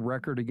think that their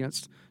record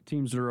against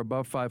teams that are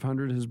above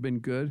 500 has been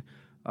good.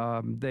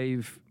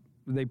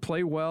 They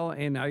play well,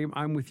 and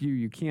I'm with you.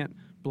 You can't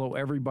blow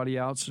everybody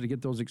out. So to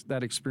get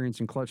that experience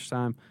in clutch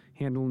time,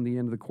 handling the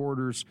end of the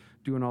quarters,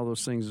 doing all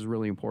those things is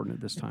really important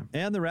at this time.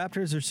 And the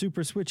Raptors are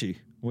super switchy,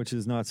 which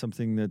is not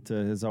something that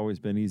has always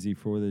been easy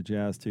for the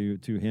Jazz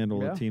to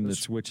handle a team that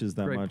switches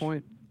that much. Great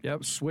point.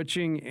 Yep,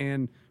 switching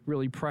and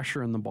really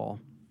pressuring the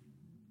ball.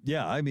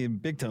 Yeah, I mean,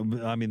 big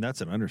time. I mean,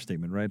 that's an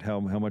understatement, right? How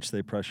much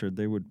they pressured.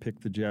 They would pick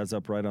the Jazz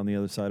up right on the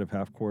other side of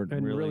half court.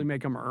 And really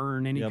make them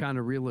earn any kind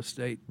of real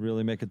estate.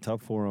 Really make it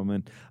tough for them.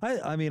 And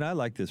I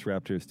like this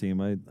Raptors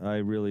team. I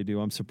really do.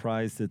 I'm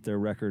surprised that their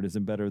record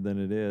isn't better than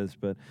it is.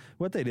 But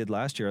what they did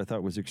last year I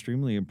thought was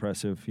extremely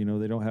impressive. They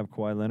don't have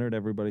Kawhi Leonard.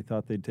 Everybody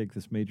thought they'd take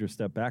this major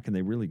step back, and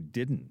they really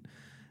didn't.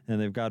 And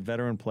they've got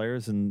veteran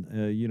players.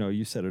 And,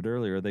 you said it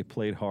earlier, they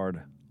play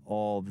hard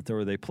all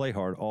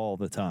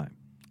the time.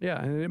 Yeah,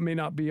 and it may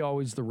not be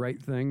always the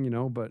right thing,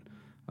 but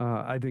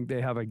I think they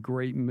have a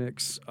great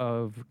mix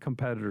of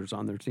competitors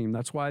on their team.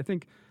 That's why I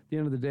think at the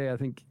end of the day,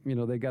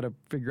 they got to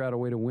figure out a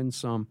way to win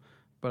some,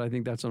 but I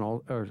think that's an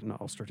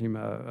all-star team,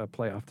 a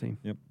playoff team.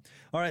 Yep.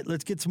 All right,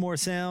 let's get some more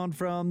sound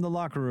from the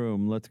locker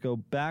room. Let's go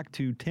back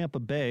to Tampa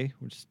Bay,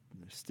 which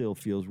still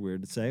feels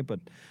weird to say,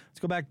 but let's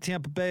go back to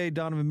Tampa Bay.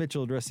 Donovan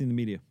Mitchell addressing the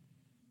media.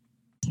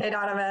 Hey,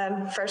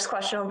 Donovan. First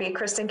question will be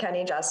Kristen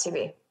Kenny, Jazz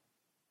TV.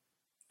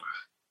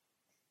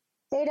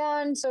 Hey,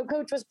 Don. So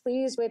Coach was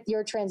pleased with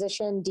your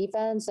transition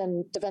defense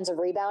and defensive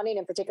rebounding,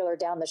 in particular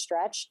down the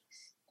stretch.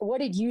 What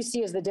did you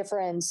see as the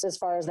difference as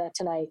far as that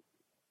tonight?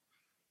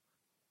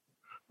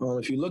 Well,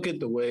 if you look at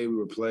the way we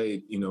were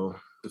played, the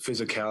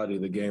physicality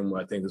of the game,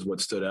 I think is what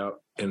stood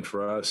out. And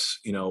for us,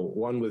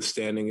 one,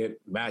 withstanding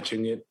it,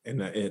 matching it,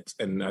 and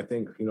I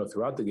think,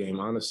 throughout the game,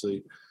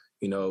 honestly,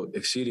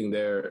 exceeding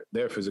their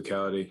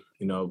physicality,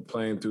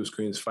 playing through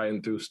screens,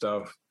 fighting through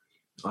stuff.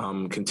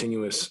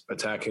 Continuous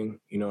attacking,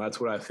 that's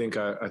what I think.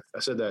 I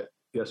said that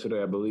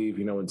yesterday, I believe,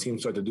 when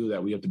teams start to do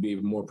that, we have to be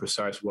even more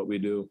precise with what we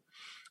do.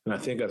 And I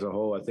think as a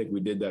whole, I think we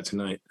did that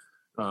tonight.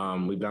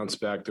 We bounced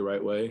back the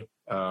right way.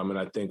 And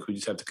I think we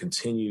just have to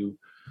continue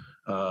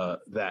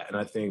that. And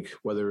I think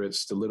whether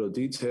it's the little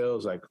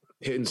details, like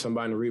hitting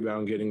somebody in the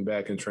rebound, getting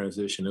back in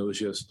transition, it was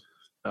just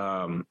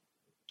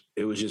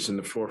in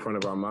the forefront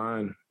of our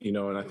mind,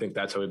 and I think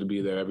that's how it to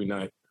be there every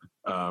night.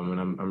 And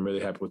I'm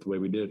really happy with the way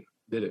we did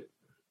it.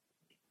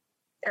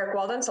 Eric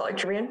Walden, Salt Lake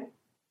Tribune.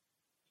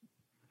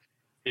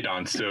 Hey,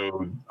 Don.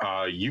 So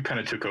you kind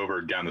of took over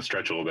down the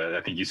stretch a little bit.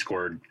 I think you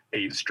scored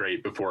 8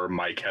 straight before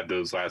Mike had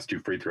those last 2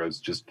 free throws.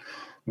 Just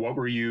what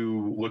were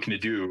you looking to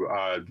do?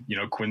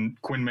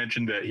 Quinn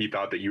mentioned that he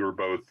thought that you were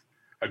both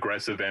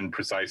aggressive and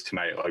precise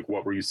tonight. Like,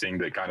 what were you seeing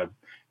that kind of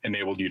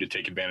enabled you to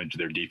take advantage of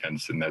their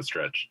defense in that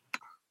stretch?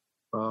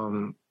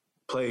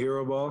 Play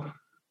hero ball.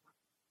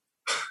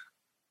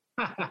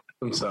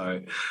 I'm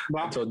sorry.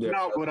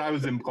 Not what I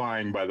was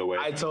implying, by the way.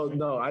 I told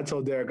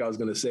Derek I was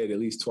going to say it at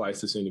least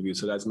twice this interview,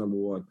 so that's number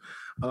one.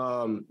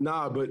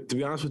 But to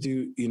be honest with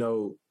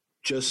you,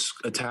 just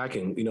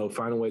attacking,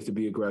 finding ways to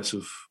be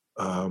aggressive,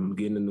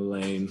 getting in the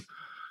lane,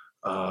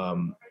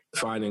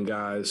 finding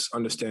guys,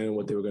 understanding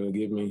what they were going to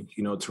give me.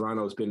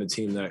 Toronto's been a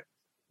team that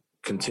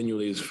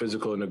continually is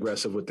physical and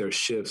aggressive with their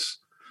shifts,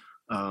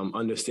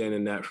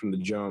 understanding that from the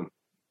jump.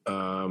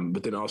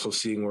 But then also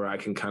seeing where I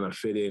can kind of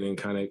fit in and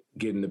kind of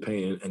get in the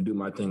paint and do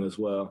my thing as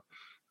well.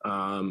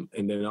 And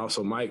then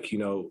also Mike,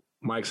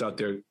 Mike's out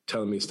there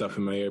telling me stuff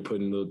in my ear,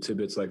 putting little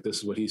tidbits like this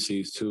is what he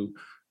sees too,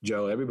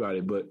 Joe,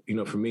 everybody. But,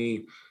 for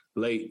me,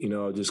 late,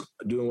 just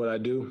doing what I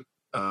do,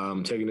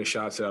 taking the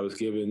shots that I was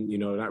given,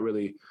 not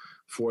really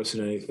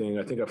forcing anything.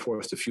 I think I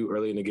forced a few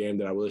early in the game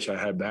that I wish I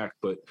had back,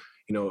 but,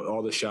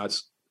 all the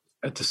shots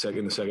at the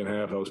second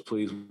half, I was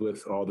pleased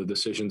with all the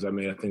decisions I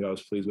made. I think I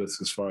was pleased with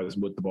as far as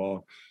with the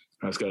ball.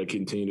 I just got to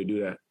continue to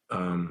do that.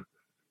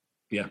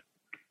 Yeah.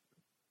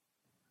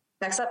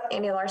 Next up,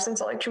 Andy Larson,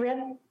 Salt Lake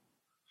Tribune.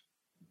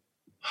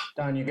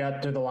 Don, you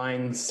got to the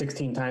line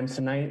 16 times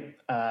tonight.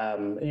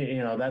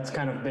 That's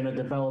kind of been a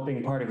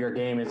developing part of your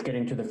game, is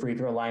getting to the free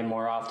throw line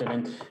more often.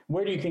 And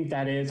where do you think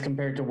that is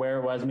compared to where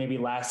it was maybe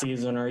last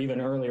season or even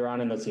earlier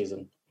on in the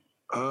season?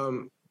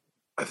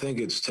 I think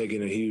it's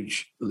taken a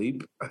huge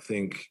leap. I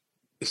think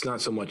it's not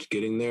so much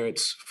getting there,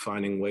 it's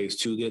finding ways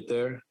to get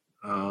there.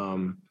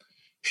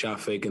 Shot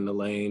fake in the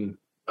lane,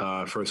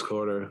 first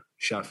quarter,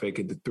 shot fake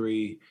at the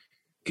three,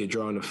 get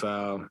drawing the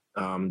foul.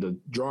 The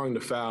drawing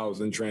the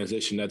fouls in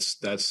transition,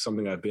 that's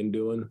something I've been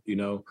doing,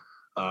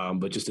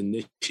 but just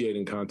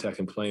initiating contact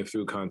and playing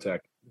through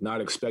contact, not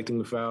expecting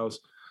the fouls,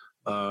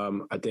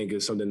 I think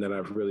is something that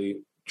I've really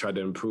tried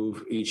to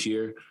improve each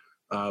year.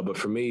 But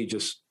for me,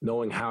 just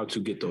knowing how to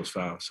get those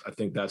fouls, I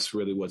think that's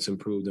really what's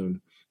improved.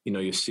 And,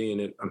 you're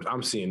seeing it.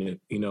 I'm seeing it,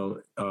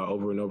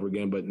 over and over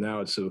again. But now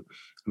it's a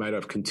matter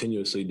of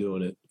continuously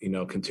doing it,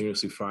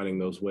 continuously finding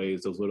those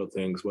ways, those little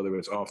things, whether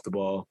it's off the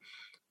ball,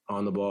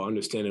 on the ball,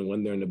 understanding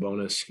when they're in the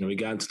bonus. We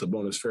got into the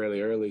bonus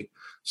fairly early,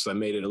 so that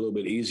made it a little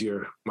bit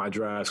easier, my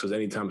drives, because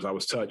anytime I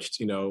was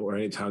touched, or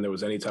anytime there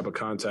was any type of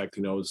contact,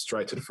 it was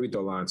straight to the free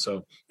throw line.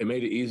 So it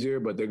made it easier,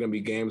 but there are going to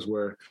be games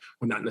where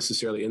we're not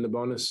necessarily in the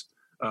bonus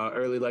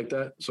early like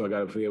that. So I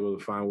got to be able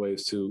to find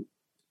ways to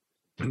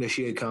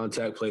initiate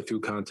contact, play through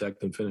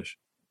contact, and finish.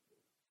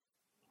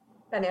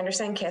 Ben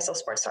Anderson,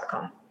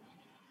 KSLSports.com.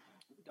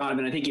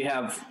 Donovan, I think you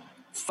have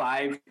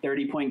 5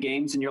 30-point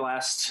games in your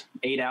last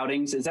 8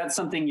 outings. Is that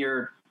something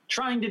you're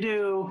trying to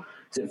do?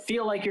 Does it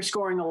feel like you're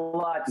scoring a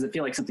lot? Does it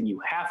feel like something you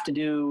have to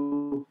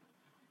do?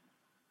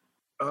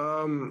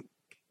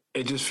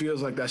 It just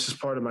feels like that's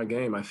just part of my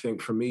game. I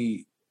think for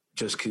me,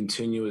 just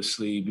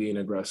continuously being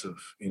aggressive,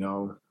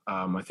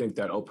 I think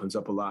that opens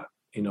up a lot,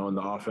 in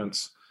the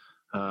offense.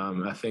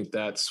 I think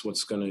that's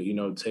what's going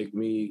to, take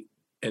me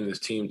and this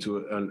team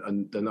to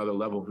another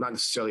level, not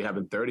necessarily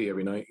having 30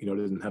 every night. It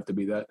doesn't have to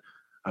be that.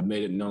 I've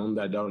made it known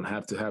that I don't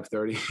have to have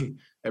 30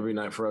 every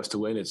night for us to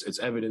win. It's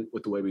evident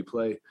with the way we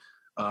play.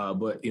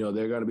 But, there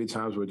are going to be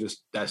times where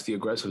that's the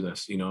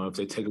aggressiveness. If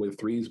they take away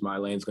threes, my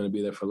lane's going to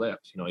be there for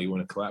layups. You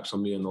want to collapse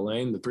on me in the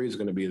lane, the threes are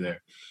going to be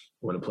there.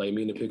 You want to play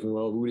me in the pick and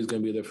roll, Rudy's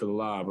going to be there for the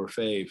lob or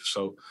fave.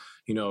 So,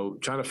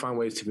 trying to find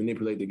ways to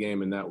manipulate the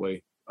game in that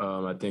way,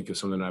 I think is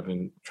something I've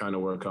been trying to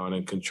work on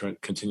and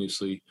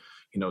continuously,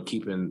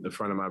 keep in the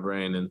front of my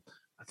brain. And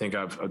I think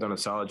I've done a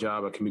solid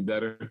job. I can be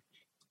better.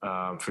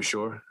 For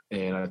sure.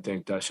 And I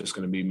think that's just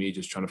going to be me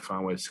just trying to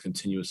find ways to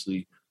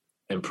continuously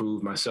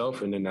improve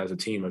myself. And then as a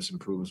team, us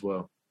improve as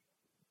well.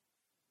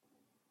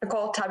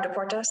 Nicole, Tab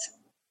Deportes.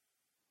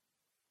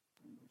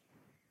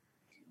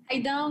 Hi,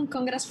 Don.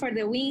 Congrats for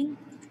the win.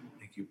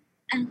 Thank you.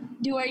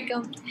 You're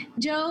welcome.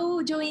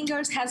 Joe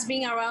Ingles has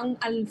been around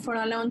for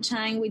a long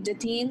time with the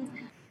team.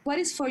 What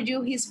is for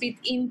you his big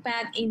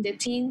impact in the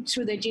team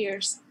through the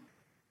years?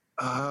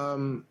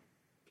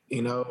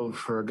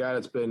 For a guy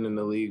that's been in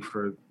the league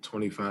for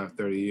 25,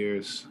 30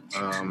 years,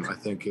 I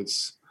think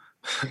it's,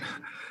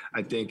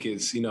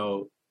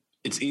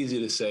 it's easy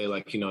to say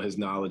his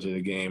knowledge of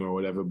the game or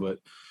whatever, but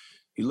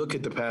you look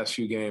at the past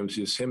few games,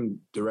 just him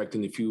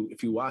directing, if you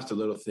watch the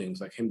little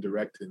things, like him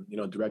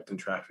directing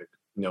traffic,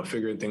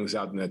 figuring things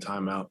out in that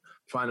timeout,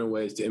 finding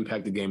ways to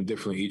impact the game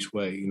differently each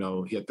way.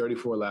 He had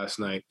 34 last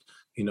night,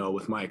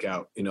 with Mike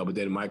out, but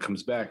then Mike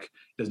comes back,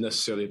 doesn't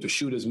necessarily have to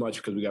shoot as much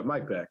because we got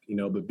Mike back,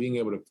 but being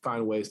able to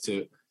find ways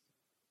to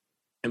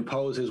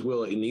impose his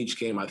will in each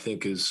game, I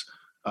think is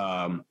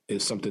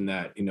something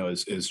that,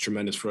 is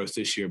tremendous for us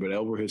this year. But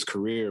over his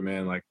career,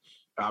 man,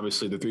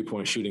 obviously the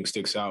 3-point shooting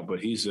sticks out, but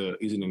he's an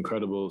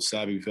incredible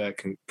savvy vet,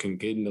 can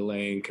get in the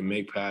lane, can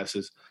make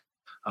passes.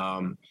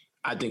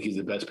 I think he's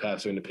the best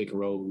passer in the pick and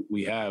roll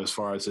we have as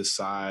far as his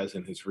size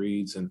and his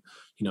reads. And,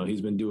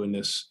 he's been doing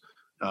this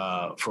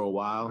for a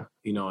while,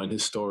 and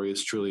his story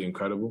is truly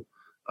incredible.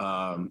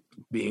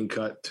 Being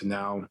cut to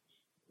now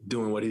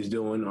doing what he's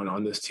doing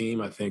on this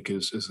team, I think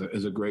is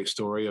a great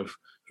story of,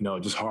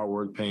 just hard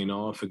work paying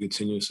off and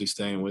continuously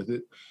staying with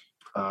it.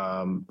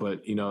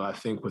 But, I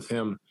think with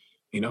him,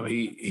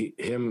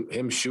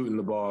 him shooting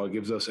the ball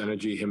gives us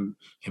energy, him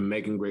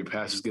making great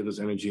passes gives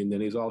us energy. And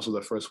then he's also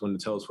the first one to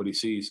tell us what he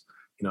sees.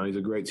 He's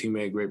a great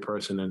teammate, great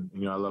person. And,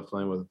 I love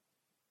playing with him.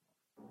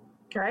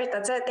 All right.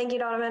 That's it. Thank you,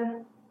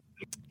 Donovan.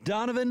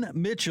 Donovan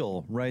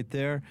Mitchell right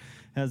there.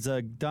 As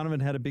Donovan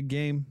had a big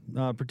game,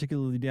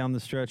 particularly down the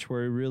stretch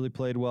where he really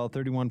played well.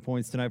 31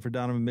 points tonight for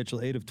Donovan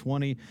Mitchell, 8 of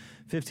 20,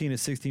 15 of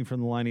 16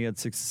 from the line. He had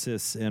 6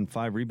 assists and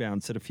 5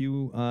 rebounds. Said a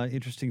few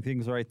interesting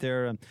things right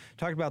there.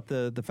 Talked about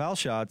the foul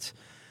shots.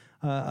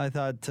 I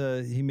thought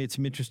he made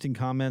some interesting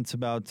comments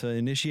about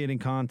initiating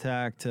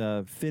contact,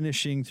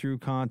 finishing through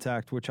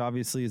contact, which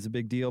obviously is a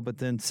big deal, but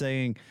then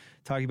talking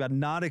about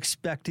not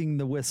expecting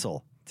the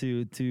whistle.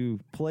 to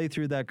play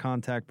through that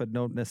contact, but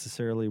don't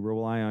necessarily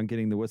rely on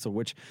getting the whistle,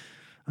 which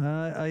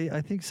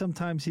I think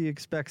sometimes he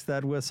expects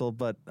that whistle.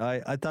 But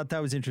I thought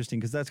that was interesting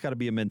because that's got to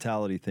be a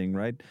mentality thing,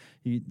 right?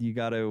 You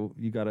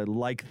gotta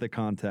like the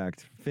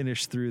contact,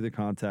 finish through the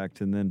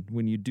contact, and then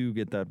when you do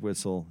get that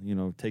whistle,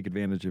 take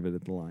advantage of it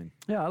at the line.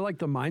 Yeah, I like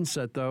the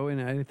mindset though,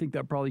 and I think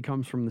that probably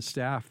comes from the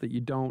staff that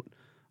you don't.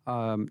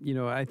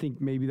 I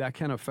think maybe that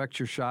can affect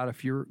your shot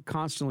if you're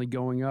constantly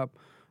going up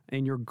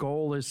and your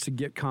goal is to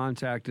get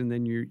contact, and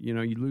then you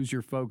lose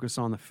your focus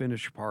on the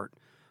finish part.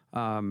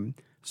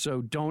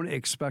 So don't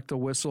expect a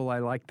whistle. I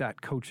like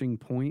that coaching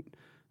point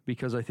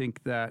because I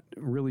think that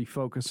really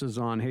focuses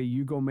on, hey,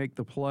 you go make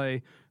the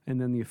play, and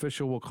then the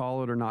official will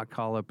call it or not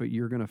call it, but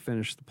you're going to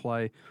finish the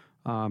play.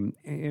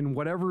 And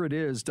whatever it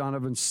is,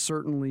 Donovan's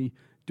certainly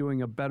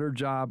doing a better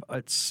job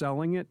at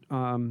selling it.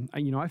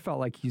 I felt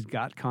like he's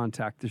got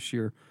contact this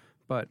year,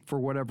 but for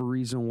whatever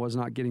reason was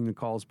not getting the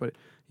calls. But,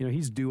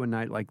 he's due a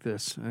night like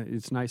this.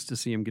 It's nice to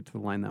see him get to the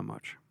line that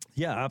much.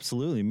 Yeah,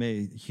 absolutely.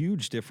 Made a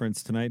huge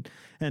difference tonight.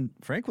 And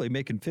frankly,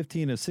 making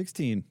 15 of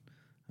 16,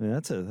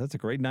 that's a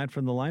great night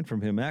from the line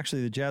from him.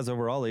 Actually, the Jazz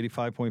overall,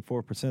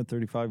 85.4%,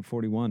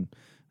 35-41.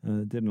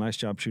 Did a nice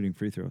job shooting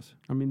free throws.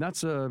 I mean,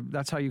 that's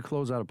how you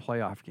close out a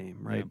playoff game,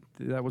 right?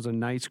 Yeah. That was a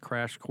nice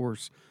crash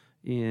course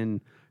in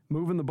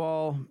moving the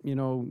ball,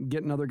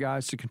 getting other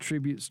guys to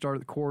contribute, start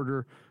at the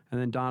quarter, and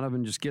then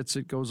Donovan just gets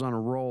it, goes on a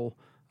roll,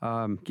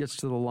 gets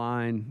to the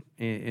line,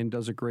 and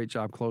does a great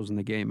job closing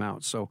the game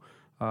out. So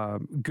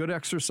good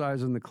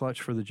exercise in the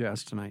clutch for the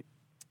Jazz tonight.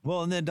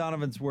 Well, and then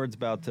Donovan's words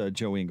about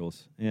Joe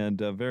Ingles, and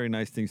very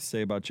nice things to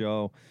say about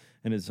Joe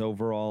and his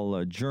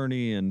overall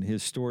journey and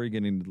his story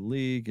getting to the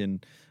league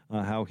and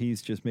how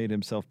he's just made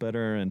himself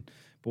better. And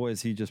boy,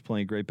 is he just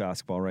playing great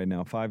basketball right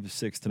now. 5 of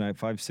 6 tonight,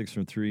 5 of 6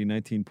 from 3,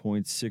 19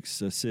 points,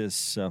 6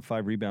 assists,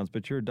 5 rebounds.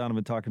 But you heard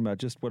Donovan talking about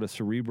just what a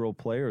cerebral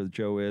player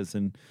Joe is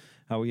and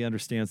how he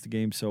understands the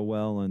game so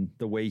well and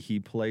the way he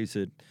plays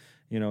it.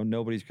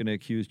 Nobody's going to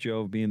accuse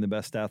Joe of being the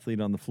best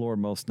athlete on the floor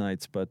most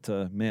nights, but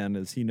man,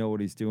 does he know what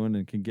he's doing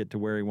and can get to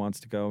where he wants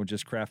to go.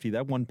 Just crafty.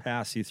 That one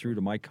pass he threw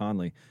to Mike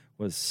Conley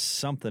was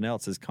something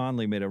else, as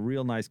Conley made a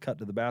real nice cut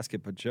to the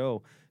basket, but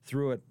Joe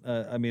threw it.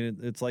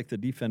 It's like the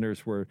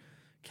defenders were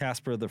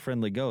Casper the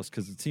Friendly Ghost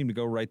because it seemed to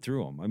go right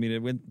through him.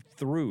 It went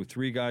through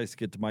 3 guys to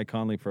get to Mike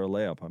Conley for a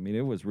layup.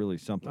 It was really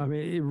something.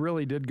 It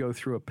really did go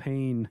through a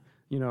pane,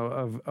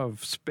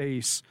 of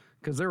space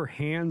because there were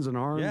hands and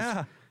arms.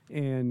 Yeah.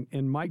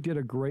 And Mike did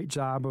a great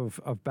job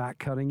of back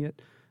cutting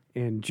it,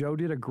 and Joe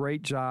did a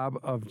great job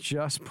of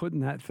just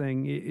putting that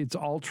thing. It's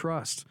all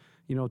trust,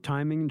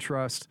 timing and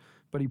trust.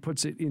 But he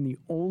puts it in the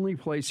only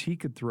place he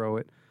could throw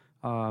it.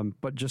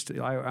 But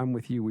I'm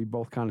with you. We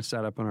both kind of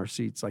sat up in our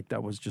seats like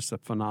that was just a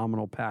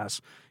phenomenal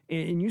pass.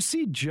 And you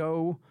see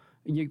Joe.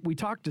 We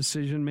talk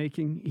decision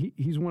making.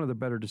 He's one of the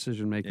better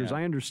decision makers. Yeah.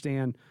 I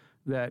understand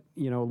that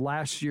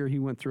last year he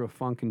went through a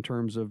funk in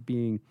terms of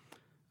being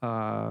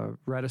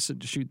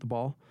reticent to shoot the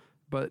ball.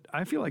 But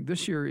I feel like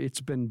this year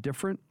it's been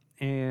different,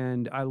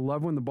 and I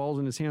love when the ball's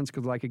in his hands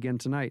because, like again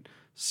tonight,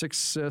 6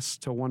 assists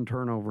to 1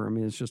 turnover.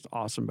 It's just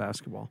awesome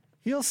basketball.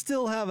 He'll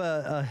still have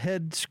a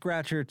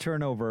head-scratcher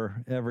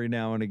turnover every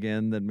now and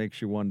again that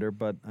makes you wonder,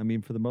 but,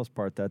 for the most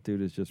part, that dude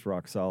is just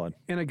rock solid.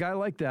 And a guy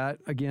like that,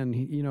 again,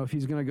 if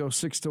he's going to go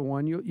 6 to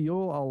 1,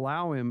 you'll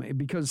allow him,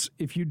 because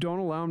if you don't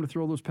allow him to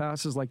throw those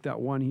passes like that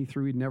one he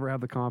threw, he'd never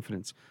have the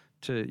confidence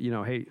to,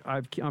 hey,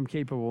 I'm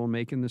capable of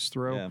making this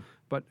throw. Yeah.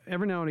 But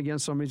every now and again,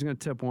 somebody's going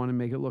to tip one and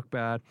make it look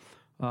bad.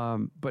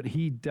 But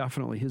he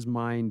definitely, his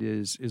mind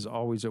is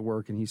always at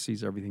work, and he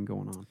sees everything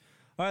going on.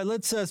 All right,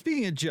 let's,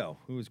 speaking of Joe,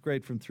 who was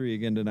great from 3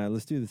 again tonight,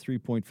 let's do the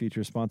 3-point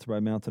feature sponsored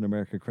by Mountain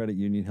America Credit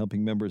Union,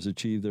 helping members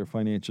achieve their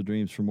financial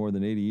dreams for more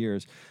than 80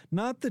 years.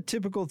 Not the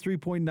typical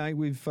 3-point night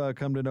we've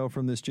come to know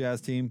from this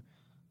Jazz team.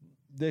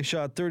 They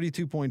shot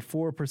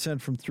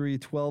 32.4% from 3,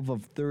 12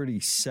 of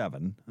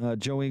 37.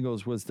 Joe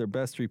Ingles was their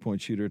best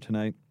 3-point shooter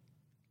tonight,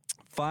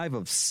 5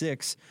 of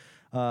 6.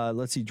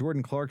 Let's see,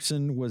 Jordan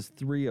Clarkson was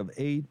 3 of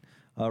 8.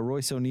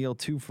 Royce O'Neal,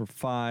 2 for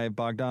 5.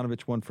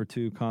 Bogdanovich, 1 for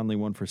 2. Conley,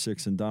 1 for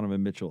 6. And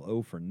Donovan Mitchell,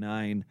 0 for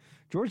 9.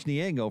 George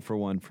Niang, 0 for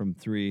 1 from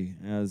 3,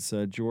 as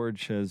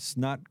George has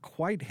not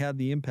quite had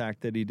the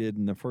impact that he did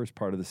in the first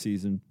part of the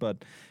season.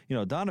 But,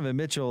 Donovan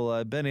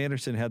Mitchell, Ben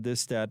Anderson had this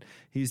stat.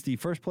 He's the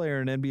first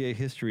player in NBA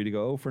history to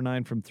go 0 for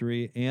 9 from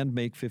 3 and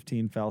make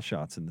 15 foul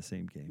shots in the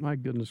same game. My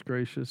goodness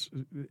gracious.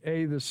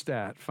 A, the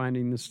stat,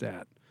 finding the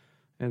stat,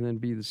 and then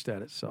B, the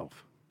stat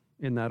itself.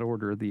 In that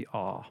order, the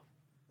awe.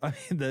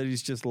 That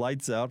he's just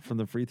lights out from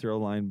the free throw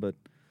line, but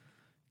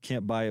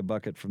can't buy a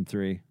bucket from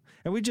 3.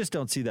 And we just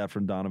don't see that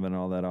from Donovan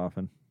all that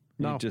often.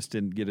 No. He just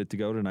didn't get it to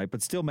go tonight,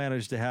 but still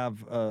managed to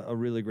have a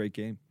really great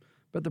game.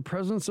 But the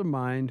presence of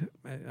mind,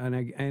 and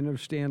I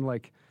understand,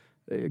 like,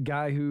 a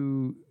guy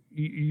who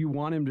you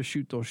want him to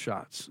shoot those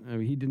shots.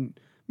 He didn't,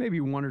 maybe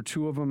 1 or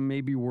 2 of them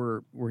maybe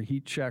were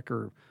heat check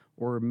or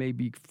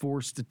maybe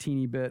forced a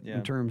teeny bit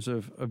in terms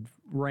of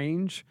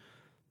range.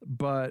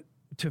 But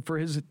for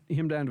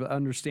him to have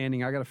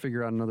understanding, I got to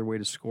figure out another way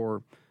to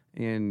score.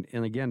 And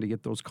again, to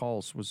get those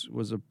calls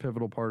was a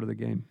pivotal part of the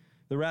game.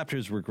 The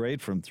Raptors were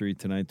great from three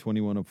tonight,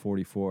 21 of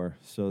 44.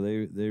 So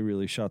they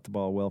really shot the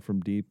ball well from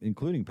deep,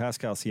 including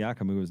Pascal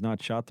Siakam, who has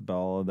not shot the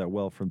ball that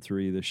well from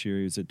three this year.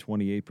 He was at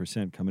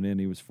 28% coming in.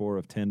 He was 4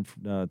 of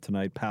 10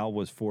 tonight. Powell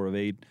was 4 of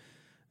 8.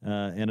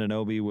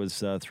 Anunoby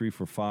was 3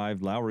 for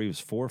 5. Lowry was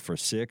 4 for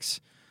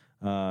 6.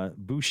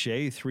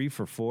 Boucher 3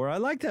 for 4. I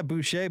like that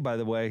Boucher, by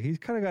the way. He's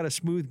kind of got a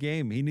smooth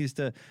game. He needs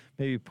to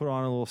maybe put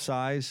on a little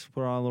size,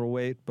 put on a little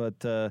weight,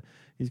 but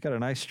he's got a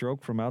nice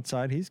stroke from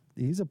outside. He's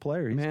a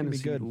player. He's Man, gonna be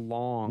is good. he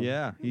long.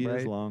 Yeah, he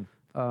right? is long.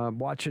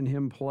 Watching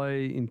him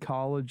play in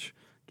college,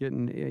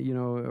 getting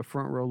a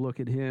front row look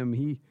at him.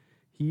 He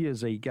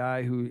is a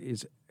guy who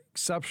is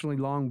exceptionally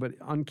long, but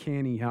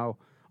uncanny how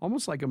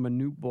almost like a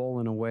Manute Bol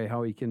in a way,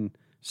 how he can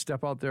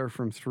step out there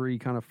from three,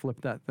 kind of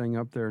flip that thing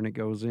up there and it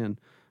goes in.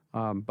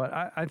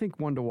 But I think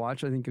one to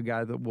watch. I think a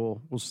guy that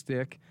will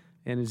stick,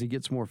 and as he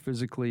gets more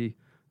physically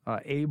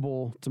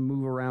able to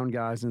move around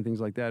guys and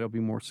things like that, he'll be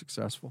more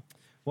successful.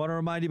 Want to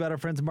remind you about our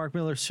friends at Mark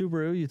Miller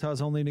Subaru,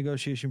 Utah's only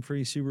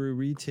negotiation-free Subaru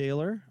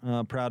retailer.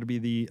 Proud to be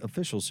the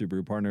official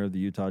Subaru partner of the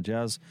Utah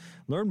Jazz.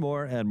 Learn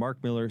more at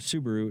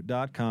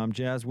markmillersubaru.com.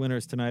 Jazz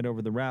winners tonight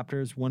over the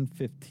Raptors,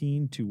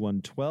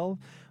 115-112.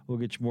 We'll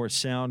get you more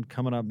sound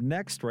coming up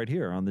next right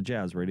here on the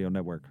Jazz Radio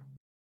Network.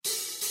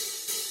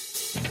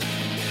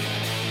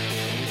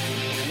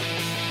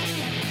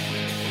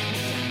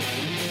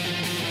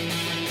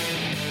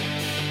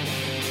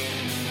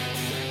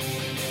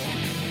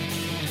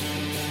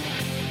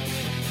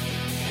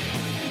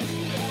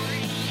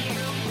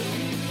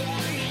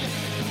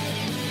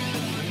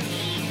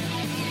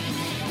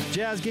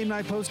 Jazz Game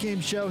Night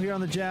postgame show here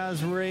on the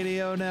Jazz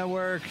Radio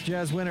Network.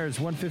 Jazz winners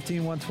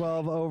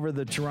 115-112 over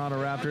the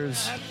Toronto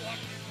Raptors.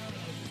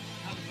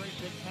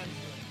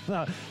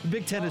 The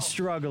Big Ten is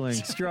struggling,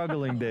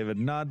 David.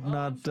 Not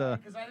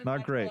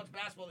great. Watch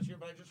basketball this year,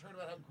 but I just heard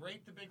about how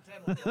great the Big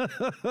Ten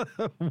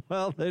was.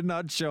 Well, they're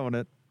not showing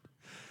it,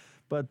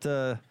 but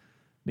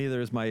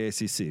neither is my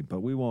ACC. But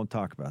we won't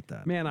talk about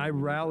that. Man, I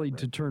rallied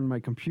to turn my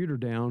computer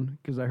down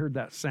because I heard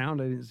that sound.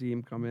 I didn't see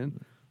him come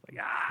in.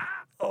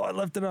 Oh, I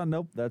left it on.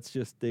 Nope, that's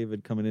just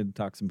David coming in to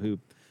talk some hoop.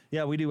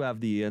 Yeah, we do have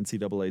the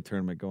NCAA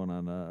tournament going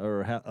on,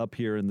 up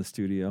here in the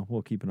studio.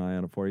 We'll keep an eye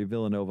on it for you.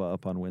 Villanova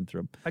up on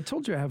Winthrop. I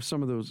told you I have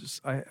some of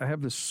those. I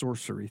have this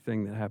sorcery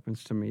thing that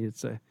happens to me.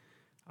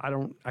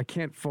 I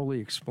can't fully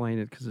explain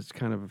it because it's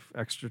kind of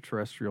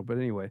extraterrestrial. But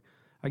anyway,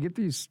 I get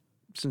these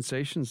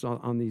sensations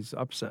on these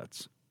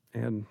upsets,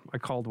 and I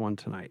called one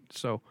tonight.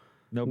 So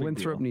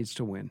Winthrop needs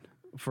to win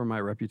for my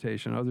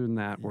reputation. Other than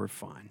that, we're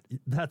fine.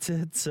 That's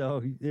it.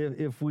 So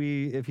if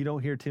you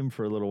don't hear Tim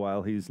for a little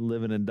while, he's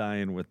living and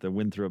dying with the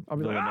Winthrop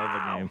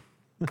Villanova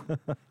game.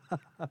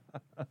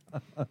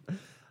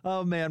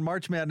 Oh man,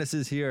 March Madness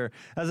is here.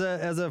 As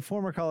a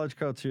former college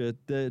coach,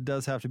 it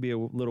does have to be a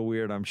little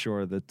weird, I'm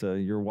sure, that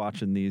you're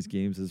watching these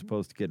games as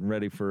opposed to getting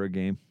ready for a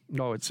game.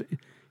 No,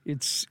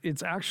 it's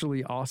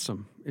actually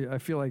awesome. I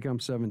feel like I'm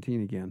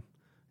 17 again.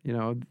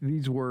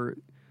 These were.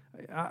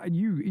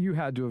 You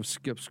had to have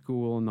skipped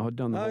school and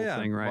done the whole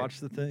thing, right?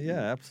 Watch the thing. Yeah,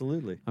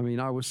 absolutely. I mean,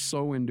 I was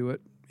so into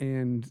it,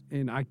 and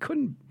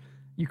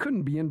you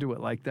couldn't be into it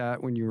like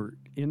that when you were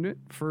in it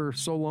for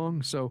so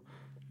long. So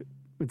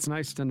it's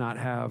nice to not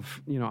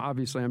have,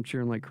 obviously I'm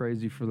cheering like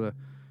crazy for the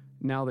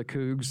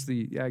Cougs.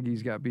 The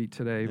Aggies got beat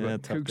today,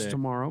 but Cougs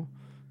tomorrow.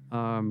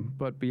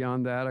 But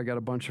beyond that, I got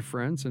a bunch of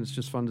friends, and it's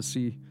just fun to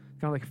see.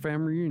 Kind of like a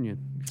family reunion.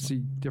 See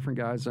different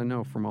guys I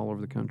know from all over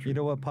the country. You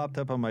know what popped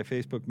up on my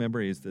Facebook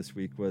memories this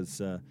week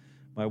was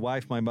my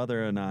wife, my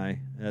mother, and I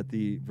at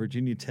the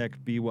Virginia Tech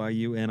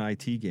BYU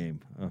NIT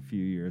game a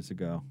few years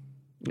ago.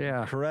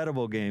 Yeah.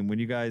 Incredible game when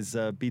you guys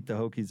beat the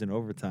Hokies in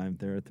overtime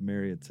there at the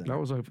Marriott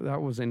Center.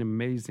 That was an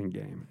amazing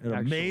game.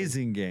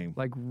 Amazing game.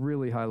 Like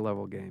really high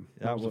level game.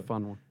 That was a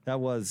fun one. That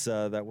was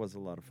a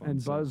lot of fun.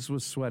 And Buzz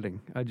was sweating.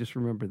 I just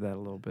remembered that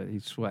a little bit. He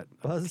sweat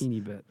a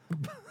teeny bit.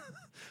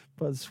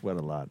 Buzz sweat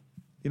a lot.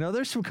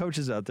 There's some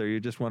coaches out there you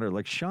just wonder,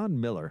 like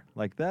Sean Miller,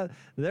 like that.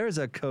 There's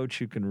a coach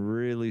who can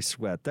really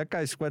sweat. That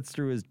guy sweats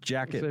through his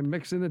jacket. Say,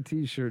 mix in a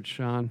T-shirt,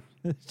 Sean.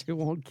 It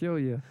won't kill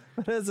you.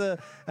 But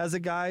as a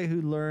guy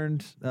who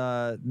learned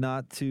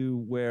not to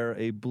wear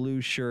a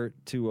blue shirt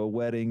to a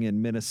wedding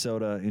in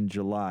Minnesota in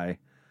July,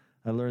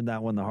 I learned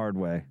that one the hard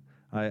way.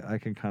 I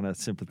can kind of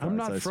sympathize. I'm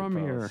not from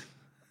here.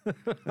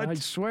 I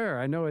swear.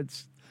 I know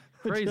it's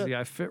crazy.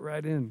 I fit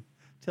right in.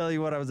 Tell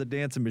you what, I was a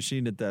dancing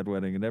machine at that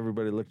wedding, and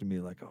everybody looked at me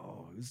like,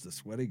 oh, who's the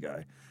sweaty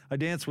guy? I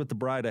danced with the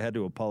bride. I had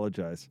to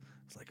apologize.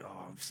 It's like,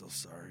 oh, I'm so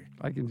sorry.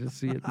 I can just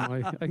see it.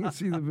 I can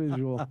see the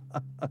visual.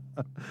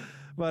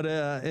 But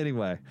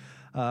anyway,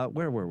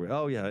 where were we?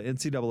 Oh, yeah,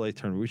 NCAA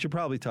tournament. We should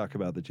probably talk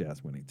about the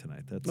Jazz winning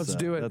tonight. Let's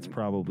do it. That's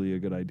probably a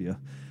good idea.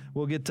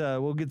 We'll get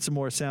some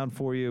more sound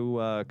for you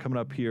coming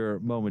up here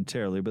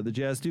momentarily. But the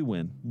Jazz do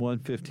win,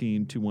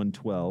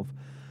 115-112.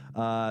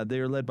 They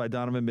are led by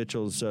Donovan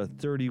Mitchell's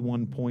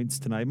 31 points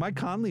tonight. Mike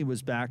Conley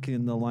was back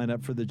in the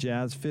lineup for the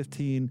Jazz,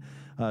 15,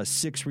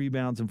 6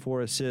 rebounds and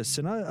 4 assists.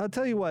 And I'll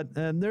tell you what,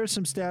 and there's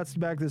some stats to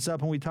back this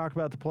up, and we talk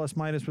about the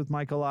plus-minus with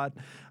Mike a lot,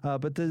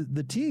 but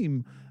the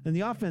team and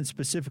the offense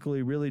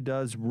specifically really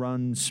does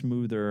run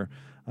smoother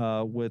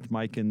with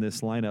Mike in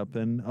this lineup.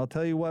 And I'll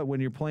tell you what,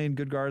 when you're playing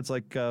good guards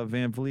like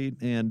Van Vliet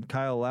and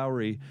Kyle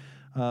Lowry,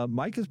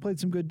 Mike has played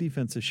some good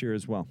defense this year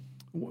as well.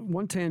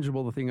 One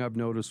tangible thing I've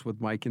noticed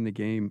with Mike in the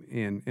game,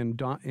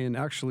 and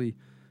actually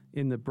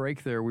in the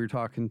break there, we were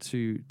talking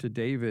to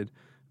David,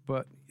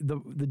 but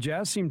the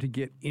Jazz seem to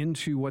get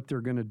into what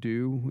they're going to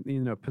do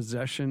in a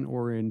possession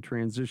or in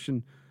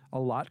transition a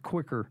lot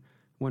quicker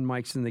when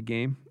Mike's in the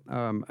game.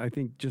 I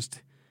think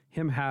just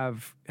him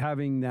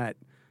having that,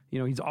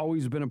 he's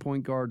always been a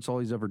point guard. It's all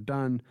he's ever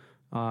done.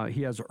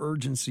 He has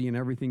urgency in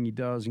everything he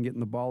does and getting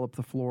the ball up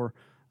the floor.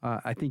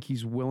 I think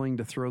he's willing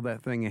to throw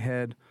that thing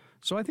ahead.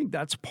 So I think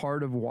that's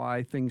part of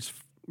why things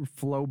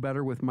flow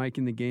better with Mike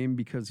in the game,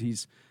 because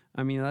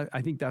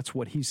I think that's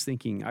what he's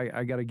thinking.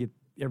 I got to get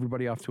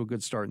everybody off to a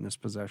good start in this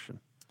possession.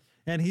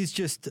 And he's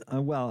just,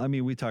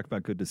 we talk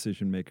about good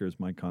decision makers.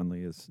 Mike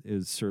Conley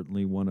is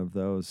certainly one of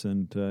those,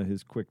 and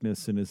his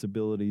quickness and his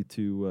ability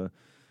to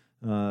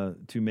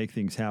make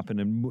things happen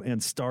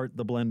and start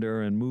the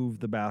blender and move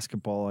the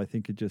basketball. I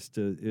think it just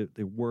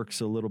it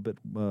works a little bit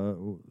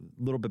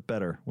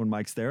better when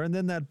Mike's there. And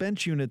then that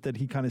bench unit that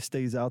he kind of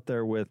stays out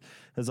there with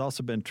has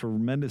also been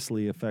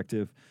tremendously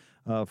effective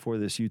for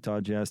this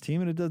Utah Jazz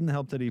team. And it doesn't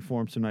help that he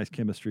formed some nice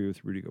chemistry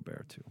with Rudy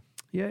Gobert too.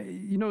 Yeah,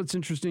 it's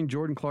interesting.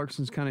 Jordan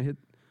Clarkson's kind of hit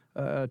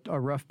a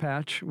rough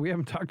patch. We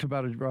haven't talked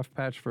about a rough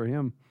patch for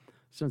him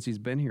since he's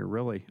been here,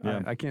 really.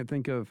 Yeah. I can't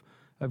think of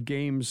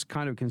games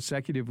kind of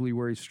consecutively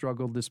where he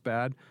struggled this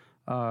bad.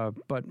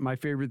 But my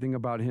favorite thing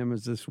about him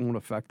is this won't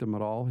affect him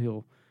at all.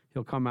 He'll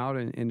come out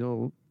and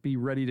he'll be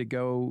ready to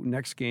go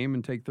next game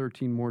and take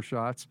 13 more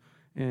shots.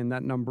 And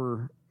that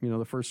number,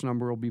 the first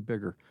number will be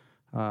bigger.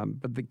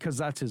 But because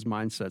that's his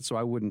mindset. So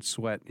I wouldn't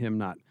sweat him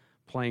not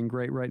playing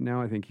great right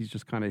now. I think he's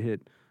just kind of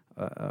hit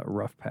a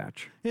rough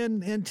patch.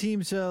 And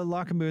teams,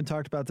 LaComb Boone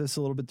talked about this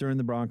a little bit during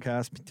the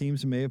broadcast.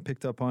 Teams may have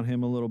picked up on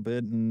him a little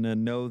bit and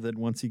know that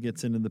once he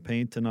gets into the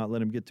paint, to not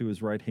let him get to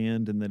his right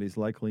hand, and that he's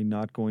likely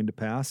not going to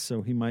pass.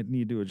 So he might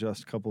need to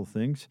adjust a couple of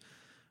things,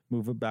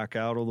 move it back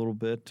out a little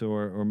bit,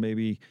 or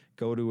maybe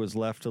go to his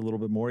left a little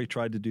bit more. He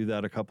tried to do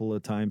that a couple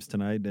of times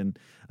tonight. And,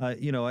 I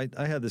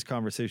had this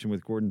conversation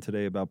with Gordon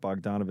today about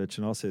Bogdanovich,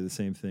 and I'll say the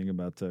same thing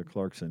about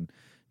Clarkson.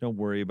 Don't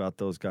worry about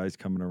those guys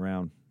coming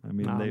around.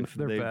 They're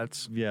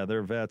vets. Yeah,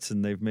 they're vets,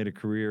 and they've made a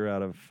career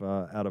out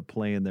of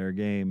playing their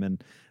game.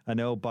 And I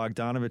know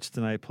Bogdanovich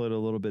tonight played a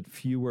little bit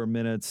fewer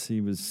minutes.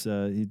 He was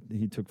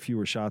he took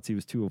fewer shots. He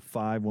was 2 of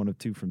 5, 1 of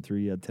 2 from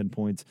 3. He had 10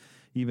 points.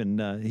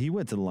 Even he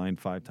went to the line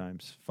 5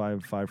 times,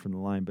 5 from the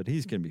line. But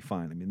he's going to be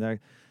fine.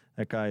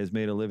 That guy has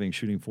made a living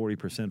shooting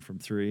 40% from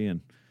 3,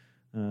 and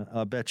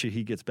I'll bet you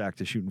he gets back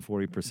to shooting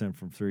 40%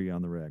 from 3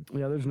 on the reg.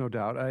 Yeah, there's no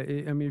doubt.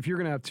 If you're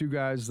going to have two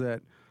guys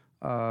that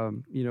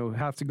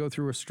have to go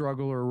through a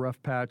struggle or a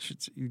rough patch,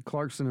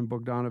 Clarkson and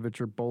Bogdanovich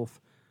are both,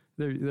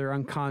 they're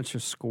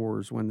unconscious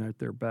scorers when they're at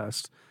their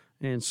best.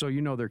 And so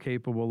they're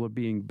capable of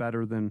being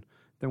better than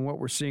what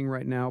we're seeing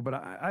right now. But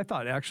I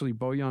thought actually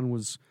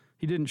Bojan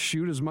he didn't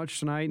shoot as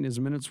much tonight, and his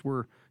minutes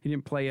he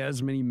didn't play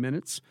as many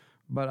minutes,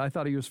 but I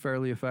thought he was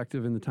fairly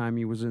effective in the time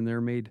he was in there,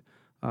 made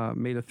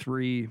a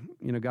 3,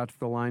 got to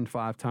the line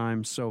 5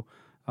 times. So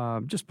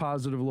just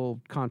positive little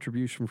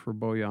contribution for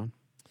Bojan.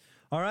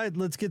 All right,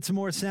 let's get some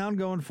more sound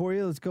going for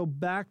you. Let's go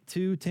back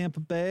to Tampa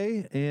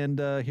Bay and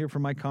hear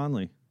from Mike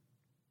Conley.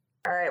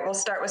 All right, we'll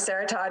start with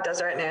Sarah Todd,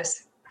 Deseret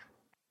News.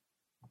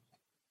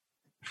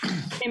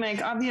 Hey,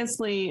 Mike,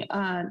 obviously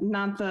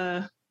not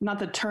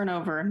the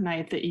turnover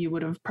night that you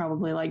would have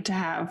probably liked to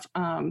have.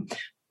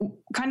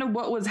 Kind of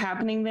what was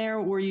happening there?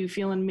 Were you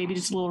feeling maybe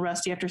just a little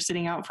rusty after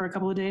sitting out for a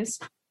couple of days?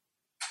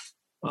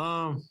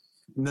 No,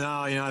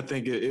 I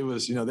think it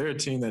was, they're a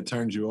team that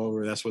turns you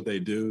over. That's what they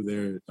do.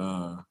 They're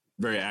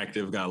very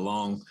active, got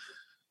long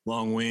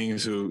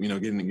wings who,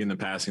 get in the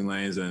passing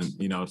lanes. And,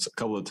 a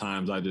couple of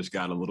times I just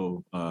got a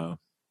little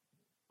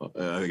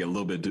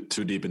bit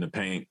too deep in the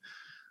paint.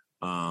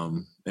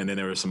 And then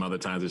there were some other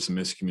times there's some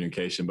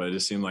miscommunication, but it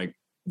just seemed like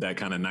that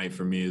kind of night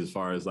for me, as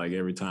far as like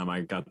every time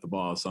I got the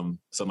ball, something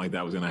like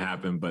that was going to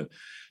happen, but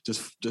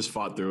just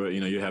fought through it.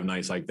 You have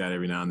nights like that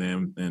every now and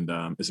then.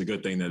 And it's a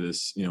good thing that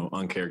is,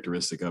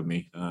 uncharacteristic of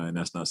me. And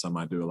that's not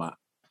something I do a lot.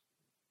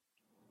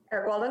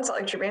 Eric Walden, Salt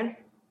Lake Tribune.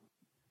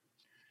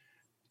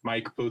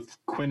 Mike, both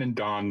Quinn and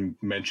Don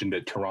mentioned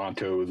that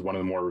Toronto is one of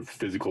the more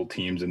physical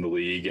teams in the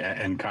league,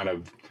 and kind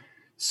of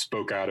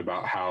spoke out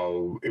about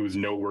how it was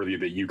noteworthy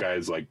that you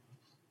guys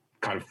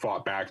kind of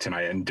fought back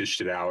tonight and dished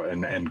it out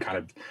and kind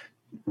of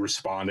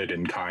responded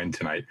in kind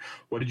tonight.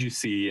 What did you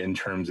see in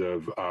terms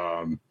of,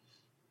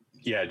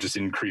 just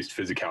increased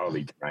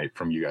physicality tonight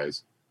from you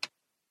guys?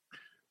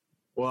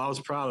 Well, I was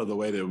proud of the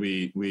way that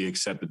we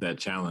accepted that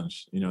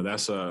challenge.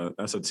 That's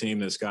a team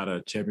that's got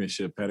a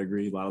championship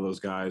pedigree. A lot of those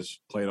guys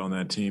played on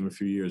that team a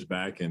few years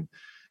back, and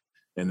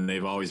and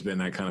they've always been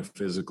that kind of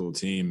physical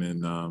team,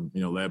 and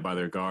led by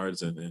their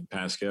guards and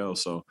Pascal.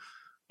 So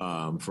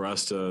for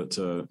us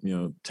to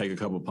take a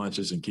couple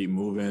punches and keep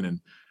moving, and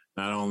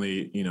not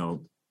only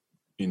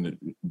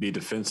be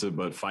defensive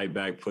but fight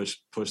back, push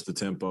the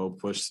tempo,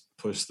 push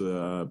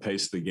the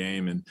pace of the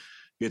game, and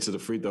get to the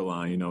free throw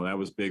line. That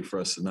was big for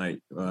us tonight,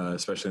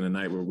 especially in a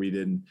night where we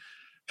didn't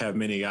have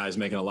many guys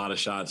making a lot of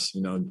shots,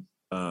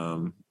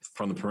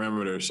 from the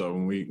perimeter. So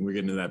when we get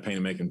into that paint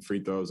and making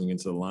free throws and get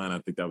to the line, I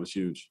think that was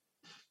huge.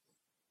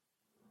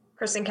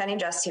 Kristen Kenny,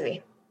 Just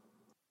TV.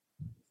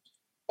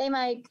 Hey,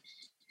 Mike.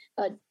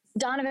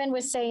 Donovan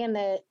was saying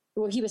that,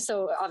 well, he was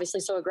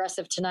obviously so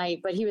aggressive tonight,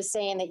 but he was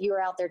saying that you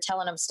were out there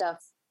telling him stuff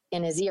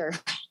in his ear.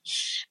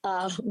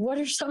 What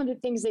are some of the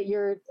things that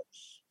you're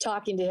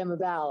talking to him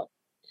about?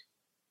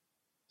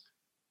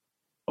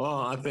 Well,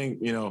 I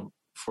think,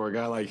 for a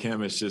guy like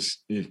him, it's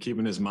just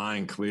keeping his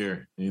mind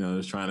clear,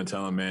 just trying to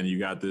tell him, man, you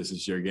got this.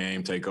 It's your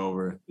game. Take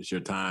over. It's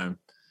your time.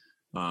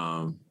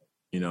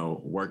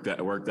 Work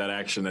that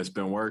action that's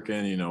been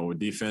working,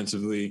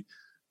 defensively.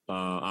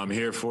 I'm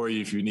here for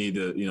you if you need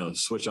to,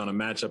 switch on a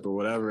matchup or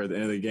whatever at the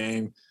end of the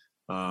game.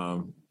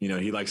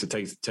 He likes to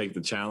take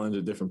the challenge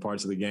at different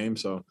parts of the game.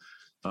 So,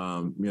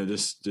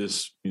 just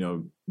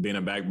being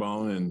a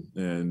backbone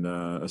and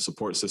a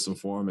support system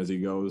for him as he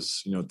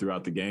goes,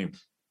 throughout the game.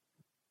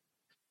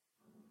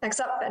 Next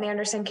up, Ben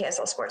Anderson,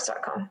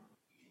 KSLSports.com.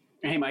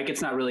 Hey, Mike,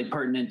 it's not really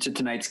pertinent to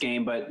tonight's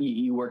game, but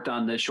you worked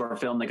on the short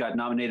film that got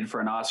nominated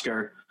for an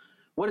Oscar.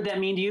 What did that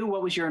mean to you?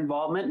 What was your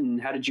involvement, and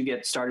how did you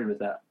get started with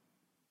that?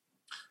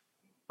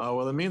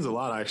 Well, it means a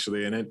lot,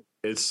 actually, and I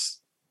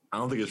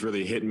don't think it's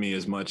really hit me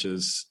as much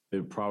as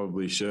it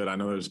probably should. I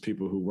know there's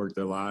people who work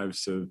their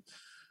lives to,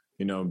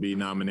 be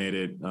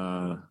nominated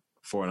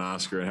for an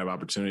Oscar and have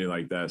opportunity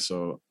like that.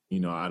 So,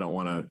 I don't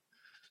want to,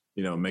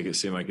 make it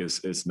seem like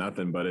it's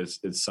nothing, but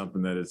it's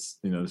something that it's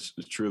a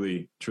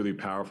truly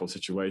powerful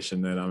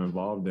situation that I'm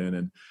involved in.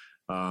 And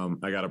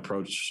I got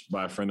approached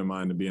by a friend of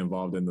mine to be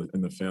involved in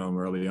the film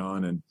early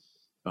on, and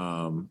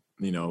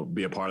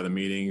be a part of the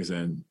meetings,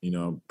 and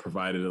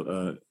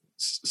provided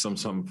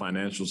some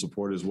financial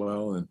support as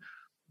well,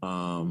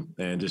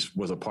 and just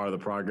was a part of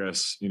the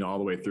progress all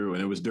the way through.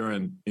 And it was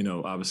during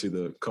obviously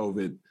the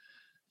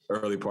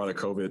early part of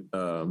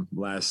COVID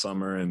last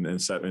summer, and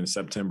in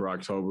September,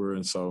 October,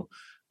 and so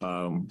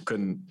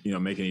couldn't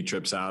make any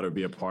trips out or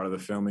be a part of the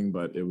filming,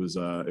 but it was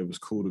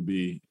cool to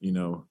be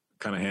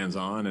kind of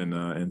hands-on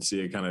and see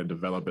it kind of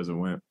develop as it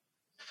went.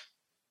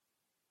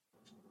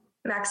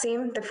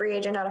 Maxime, the free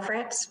agent out of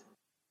France.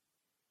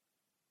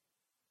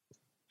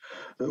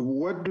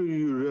 What do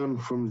you learn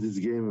from this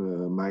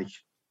game, Mike?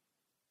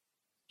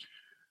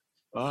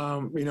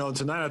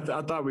 Tonight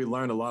I thought we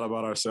learned a lot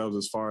about ourselves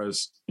as far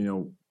as,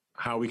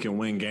 how we can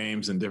win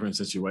games in different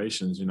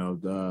situations.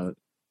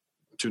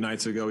 2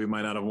 nights ago, we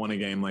might not have won a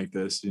game like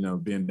this,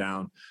 being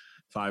down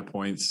 5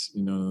 points,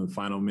 the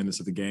final minutes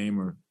of the game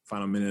or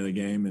final minute of the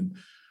game. And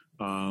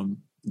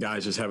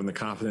guys just having the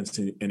confidence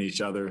in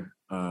each other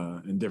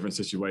in different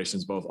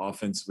situations, both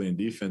offensively and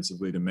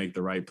defensively, to make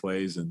the right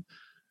plays and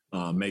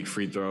make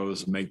free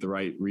throws, make the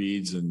right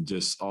reads, and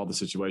just all the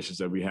situations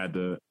that we had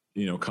to,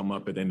 come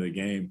up at the end of the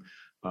game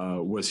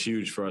was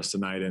huge for us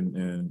tonight.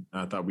 And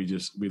I thought we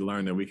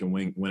learned that we can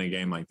win a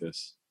game like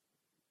this.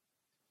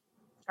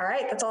 All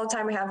right. That's all the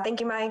time we have. Thank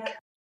you, Mike.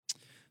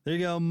 There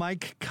you go.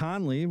 Mike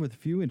Conley with a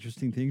few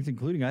interesting things,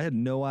 including I had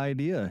no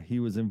idea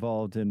he was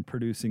involved in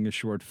producing a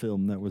short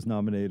film that was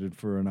nominated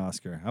for an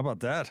Oscar. How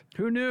about that?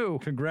 Who knew?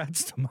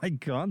 Congrats to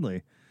Mike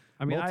Conley.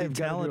 I mean, I've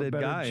got to do a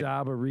better guy.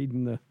 job of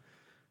reading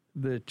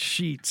the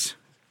sheets.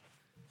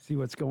 See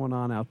what's going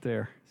on out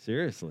there.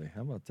 Seriously,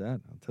 how about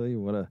that? I'll tell you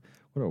what a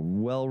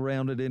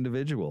well-rounded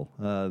individual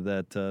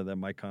that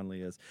Mike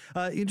Conley is.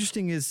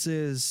 Interesting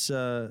is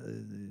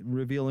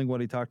revealing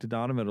what he talked to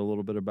Donovan a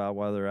little bit about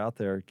while they're out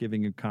there,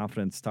 giving him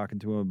confidence, talking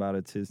to him about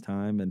it's his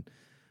time. And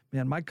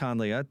man, Mike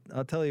Conley,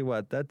 I'll tell you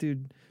what, that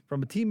dude,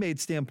 from a teammate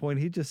standpoint,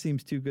 he just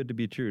seems too good to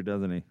be true,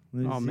 doesn't he?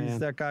 He's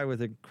that guy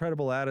with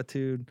incredible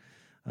attitude.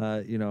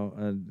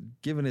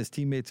 Giving his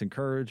teammates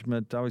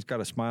encouragement, always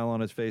got a smile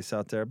on his face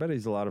out there. I bet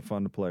he's a lot of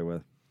fun to play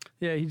with.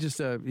 Yeah,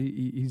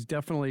 he's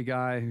definitely a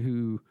guy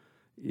who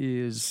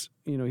is,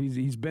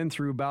 he's been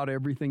through about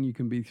everything you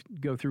can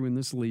go through in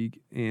this league,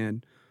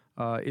 and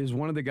is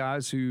one of the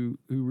guys who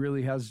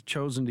really has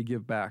chosen to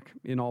give back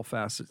in all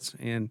facets.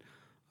 And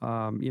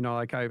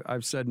like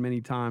I've said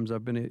many times,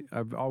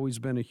 I've always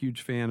been a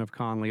huge fan of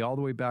Conley, all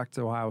the way back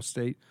to Ohio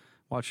State,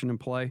 watching him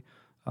play.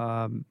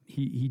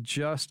 He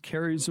just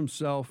carries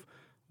himself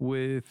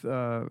with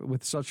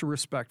such a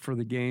respect for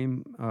the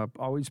game,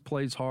 always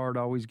plays hard,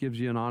 always gives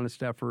you an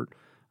honest effort.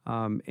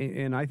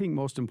 And I think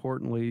most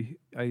importantly,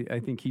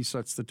 I think he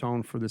sets the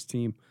tone for this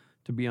team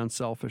to be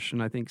unselfish.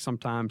 And I think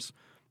sometimes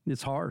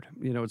it's hard.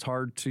 It's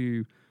hard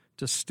to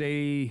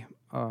stay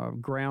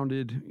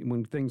grounded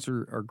when things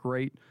are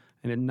great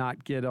and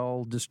not get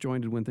all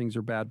disjointed when things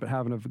are bad. But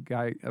having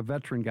a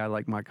veteran guy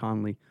like Mike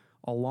Conley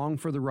along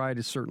for the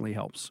ride certainly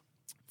helps.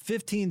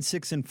 15,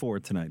 6, and 4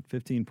 tonight.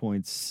 15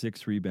 points,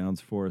 6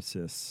 rebounds, 4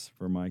 assists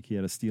for Mike. He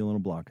had a steal and a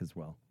block as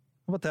well.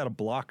 How about that, a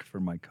block for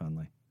Mike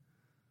Conley?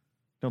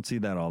 Don't see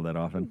that all that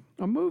often.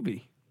 A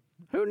movie.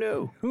 Who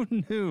knew? Who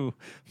knew?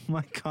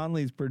 Mike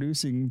Conley's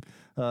producing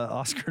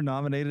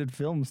Oscar-nominated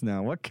films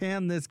now. What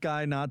can this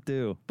guy not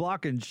do?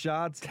 Blocking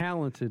shots.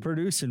 Talented.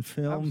 Producing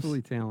films.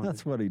 Absolutely talented.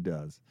 That's what he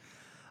does.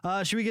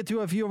 Should we get to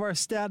a few of our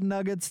stat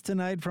nuggets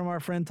tonight from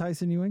our friend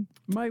Tyson Ewing?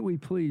 Might we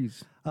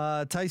please?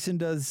 Tyson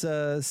does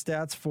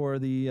stats for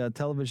the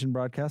television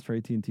broadcast for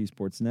AT&T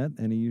Sportsnet,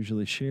 and he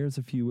usually shares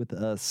a few with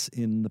us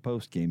in the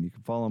postgame. You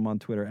can follow him on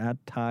Twitter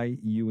at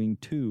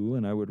TyEwing2,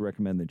 and I would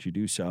recommend that you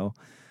do so.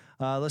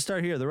 Let's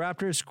start here. The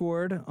Raptors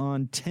scored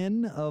on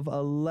 10 of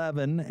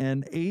 11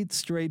 and 8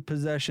 straight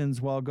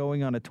possessions while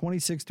going on a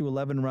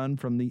 26-11 run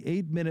from the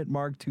 8-minute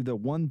mark to the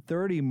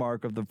 1:30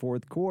 mark of the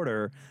fourth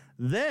quarter.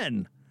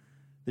 Then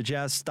the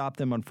Jazz stopped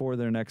them on 4 of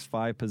their next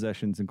 5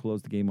 possessions and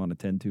closed the game on a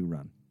 10-2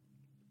 run.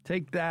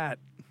 Take that.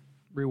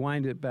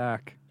 Rewind it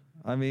back.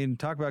 I mean,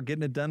 talk about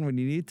getting it done when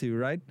you need to,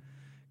 right?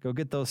 Go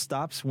get those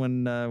stops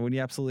when you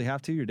absolutely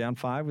have to. You're down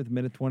 5 with a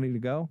minute 20 to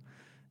go,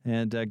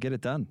 and get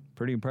it done.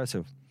 Pretty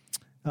impressive.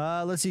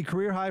 Let's see.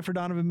 Career high for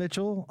Donovan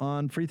Mitchell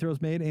on free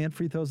throws made and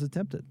free throws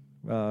attempted.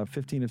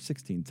 15 of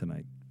 16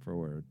 tonight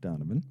for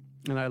Donovan.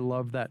 And I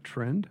love that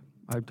trend.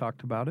 I've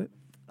talked about it.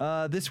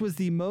 This was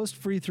the most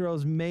free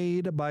throws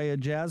made by a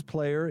Jazz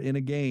player in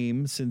a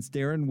game since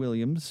Darren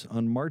Williams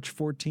on March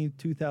 14th,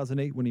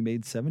 2008, when he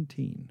made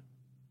 17.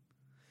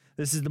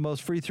 This is the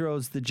most free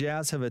throws the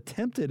Jazz have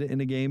attempted in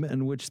a game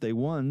in which they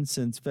won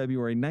since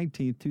February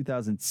 19th,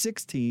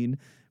 2016,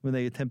 when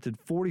they attempted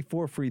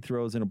 44 free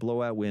throws in a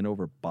blowout win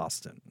over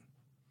Boston.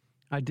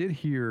 I did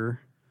hear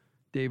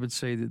David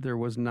say that there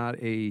was not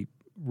a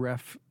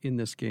ref in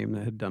this game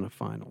that had done a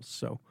finals.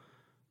 So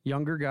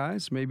younger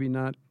guys, maybe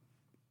not.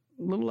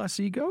 A little less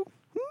ego?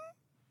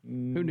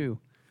 Who knew?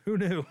 Who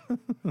knew?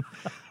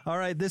 All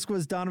right, this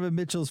was Donovan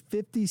Mitchell's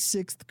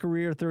 56th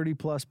career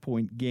 30-plus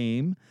point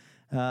game,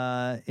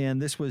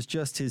 and this was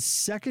just his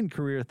second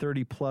career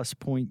 30-plus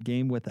point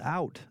game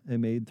without a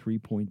made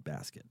three-point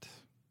basket.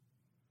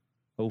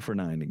 0 for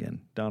 9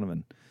 again.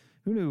 Donovan.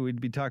 Who knew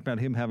we'd be talking about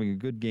him having a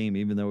good game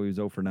even though he was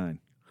 0 for 9?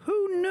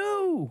 Who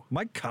knew?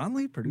 Mike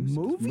Conley produced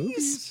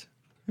movies?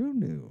 Who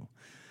knew?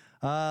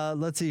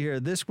 Let's see here.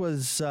 This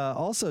was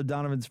also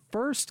Donovan's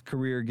first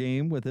career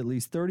game with at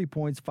least 30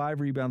 points, 5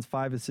 rebounds,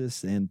 5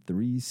 assists, and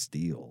 3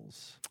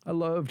 steals. I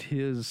loved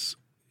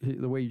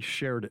the way he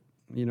shared it,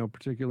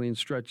 particularly in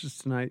stretches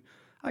tonight.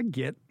 I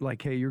get,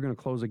 hey, you're going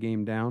to close a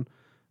game down,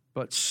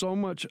 but so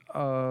much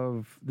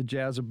of the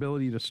Jazz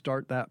ability to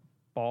start that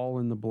ball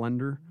in the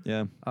blender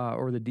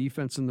or the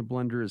defense in the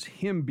blender is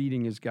him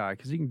beating his guy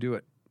because he can do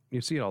it. You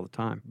see it all the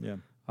time.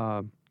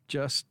 Yeah.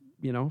 Just,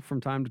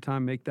 from time to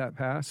time, make that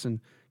pass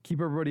and keep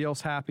everybody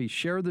else happy.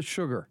 Share the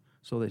sugar,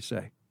 so they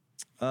say.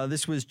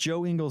 This was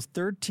Joe Ingles'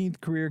 13th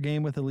career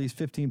game with at least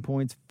 15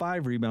 points,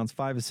 5 rebounds,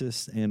 5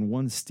 assists, and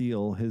 1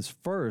 steal. His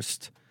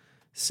first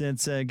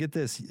since,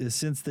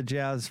 since the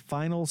Jazz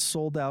final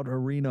sold-out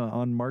arena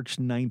on March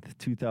 9th,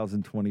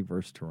 2020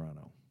 versus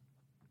Toronto.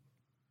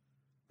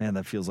 Man,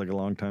 that feels like a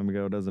long time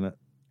ago, doesn't it?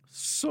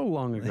 So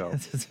long ago.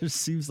 It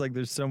seems like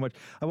there's so much.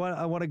 I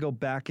want to go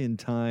back in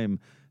time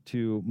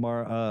to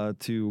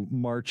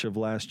March of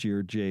last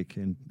year, Jake,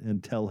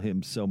 and tell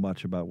him so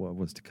much about what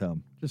was to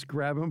come. Just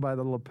grab him by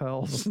the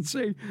lapels and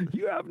say,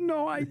 you have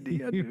no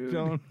idea, dude. You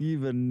don't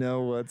even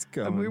know what's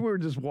coming. We were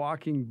just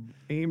walking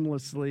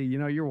aimlessly.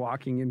 You're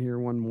walking in here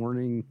one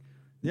morning,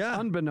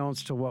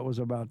 unbeknownst to what was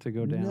about to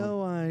go down.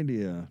 No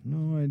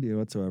idea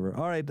whatsoever.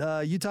 All right,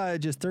 Utah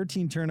had just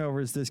 13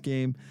 turnovers this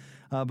game,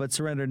 but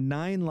surrendered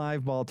 9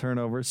 live ball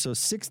turnovers, so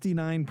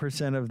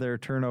 69% of their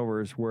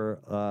turnovers were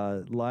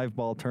live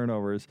ball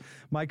turnovers.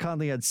 Mike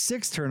Conley had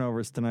 6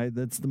 turnovers tonight.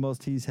 That's the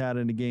most he's had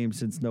in a game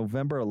since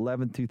November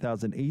 11,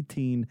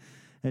 2018,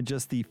 and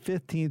just the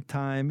 15th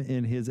time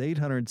in his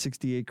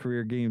 868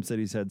 career games that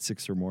he's had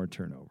 6 or more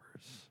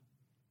turnovers.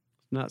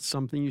 Not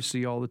something you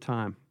see all the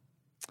time.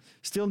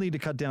 Still need to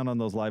cut down on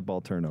those live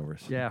ball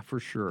turnovers. Yeah, for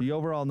sure. The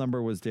overall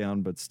number was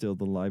down, but still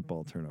the live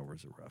ball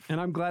turnovers are rough.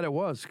 And I'm glad it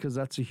was because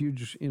that's a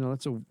huge,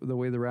 that's the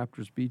way the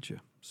Raptors beat you.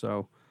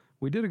 So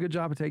we did a good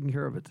job of taking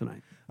care of it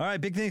tonight. All right,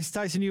 big thanks to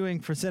Tyson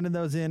Ewing for sending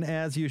those in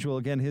as usual.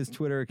 Again, his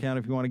Twitter account,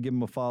 if you want to give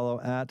him a follow,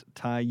 at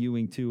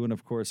TyEwing2. And,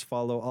 of course,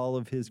 follow all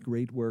of his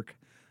great work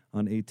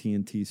on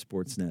AT&T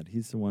Sportsnet.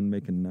 He's the one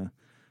making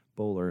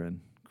Bowler and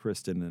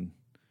Kristen and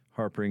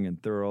Harpering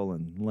and Thurl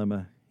and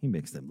Lemma. He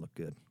makes them look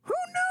good. Who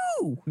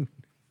knew?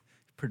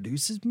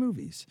 Produces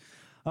movies.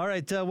 All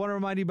right, want to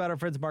remind you about our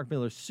friends Mark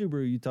Miller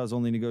Subaru, Utah's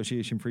only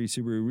negotiation-free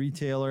Subaru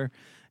retailer,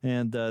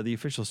 and the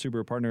official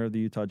Subaru partner of the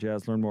Utah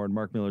Jazz. Learn more at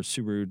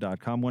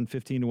markmillersubaru.com.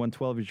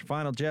 115-112 is your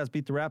final. Jazz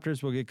beat the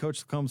Raptors. We'll get Coach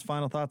LaComb's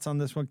final thoughts on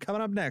this one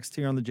coming up next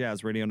here on the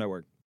Jazz Radio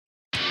Network.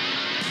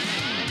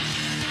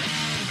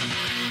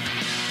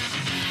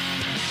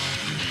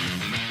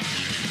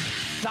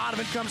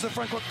 Donovan comes to the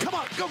front court. Come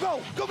on, go.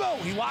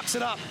 He walks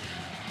it up.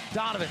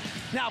 Donovan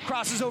now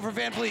crosses over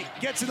Van Vliet,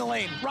 gets in the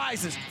lane,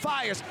 rises,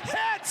 fires,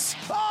 hits!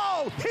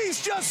 Oh,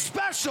 he's just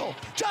special,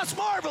 just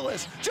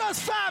marvelous,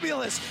 just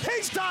fabulous.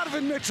 He's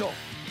Donovan Mitchell.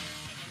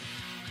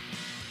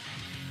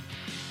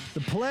 The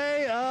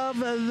play of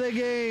the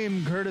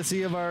game,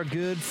 courtesy of our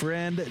good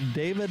friend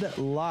David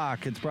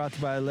Locke. It's brought to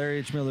you by Larry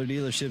H. Miller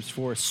Dealerships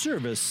for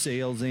service,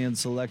 sales, and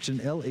selection.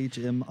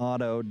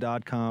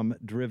 LHMauto.com,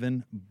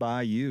 driven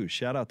by you.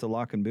 Shout out to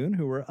Locke and Boone,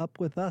 who are up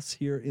with us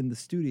here in the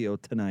studio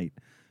tonight,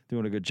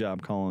 doing a good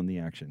job calling the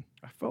action.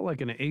 I felt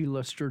like an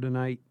A-lister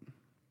tonight,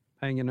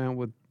 hanging out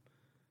with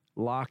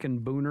Locke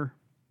and Booner.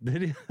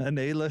 Did you? An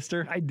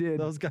A-lister? I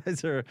did. Those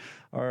guys are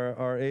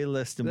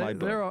A-list in my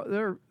book.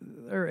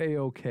 They're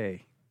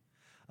A-okay.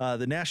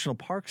 The National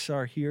Parks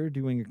are here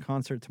doing a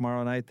concert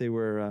tomorrow night. They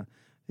were, I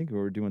think we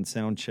were doing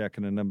sound check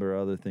and a number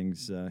of other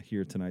things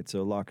here tonight.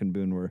 So Locke and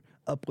Boone were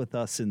up with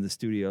us in the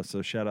studio.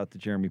 So shout out to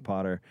Jeremy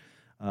Potter,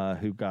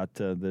 who got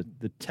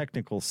the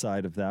technical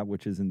side of that,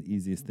 which isn't the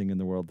easiest thing in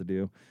the world to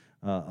do,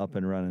 up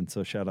and running.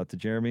 So shout out to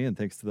Jeremy, and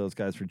thanks to those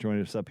guys for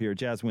joining us up here.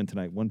 Jazz win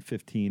tonight,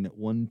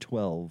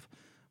 115-112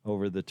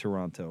 over the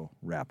Toronto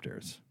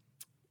Raptors.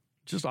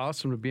 Just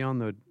awesome to be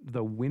on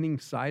the winning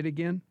side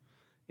again.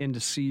 And to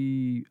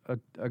see a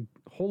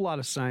whole lot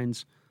of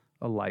signs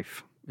of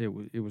life.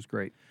 It was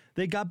great.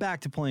 They got back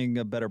to playing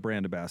a better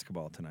brand of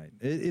basketball tonight.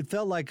 It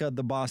felt like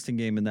the Boston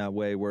game in that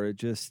way, where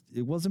it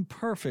wasn't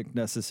perfect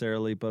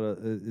necessarily, but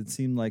it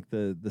seemed like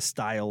the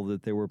style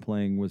that they were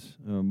playing was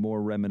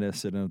more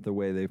reminiscent of the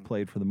way they've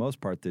played for the most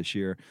part this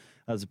year,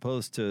 as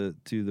opposed to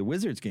the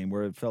Wizards game,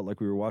 where it felt like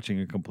we were watching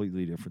a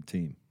completely different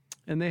team.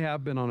 And they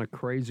have been on a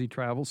crazy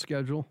travel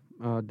schedule.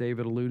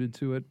 David alluded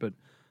to it, but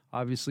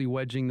obviously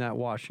wedging that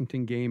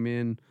Washington game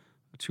in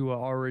to a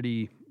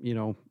already,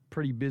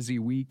 pretty busy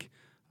week.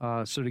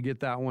 So to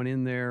get that one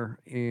in there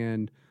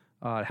and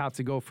have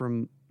to go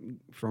from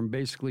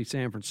basically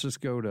San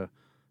Francisco to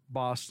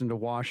Boston to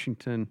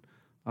Washington,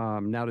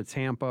 now to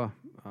Tampa.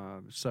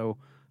 So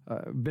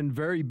been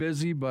very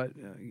busy, but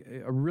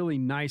really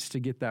nice to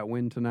get that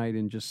win tonight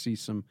and just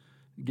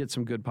get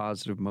some good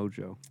positive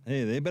mojo.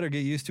 Hey, they better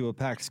get used to a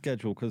packed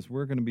schedule, because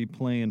we're going to be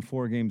playing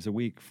 4 games a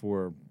week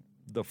for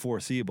the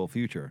foreseeable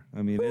future.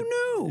 I mean, who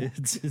knew?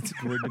 It's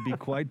going to be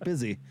quite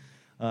busy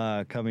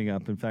coming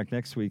up. In fact,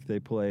 next week they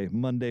play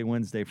Monday,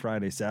 Wednesday,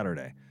 Friday,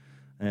 Saturday,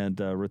 and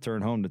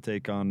return home to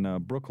take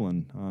on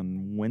Brooklyn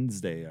on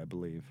Wednesday, I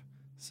believe.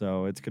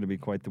 So it's going to be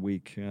quite the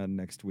week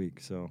next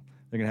week. So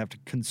they're going to have to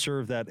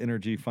conserve that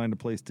energy, find a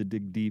place to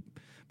dig deep.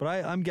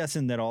 But I'm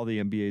guessing that all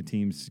the NBA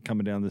teams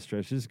coming down the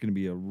stretch, this is going to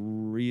be a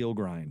real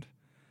grind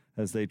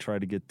as they try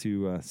to get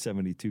to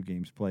 72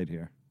 games played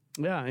here.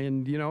 Yeah,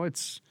 and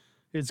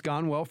it's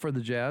gone well for the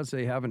Jazz.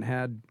 They haven't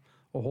had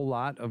a whole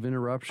lot of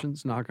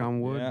interruptions, knock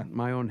on wood,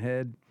 my own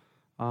head.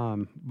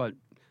 But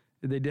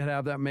they did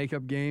have that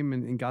makeup game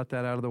and got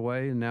that out of the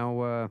way. And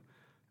now,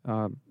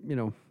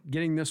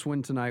 getting this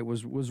win tonight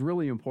was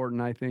really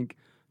important, I think,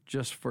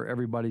 just for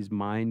everybody's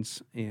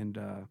minds and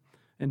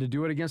to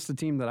do it against a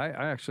team that I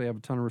actually have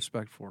a ton of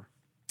respect for.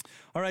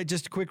 All right,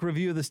 just a quick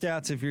review of the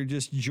stats if you're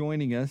just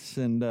joining us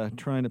and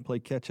trying to play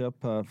catch-up,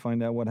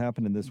 find out what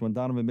happened in this one.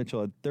 Donovan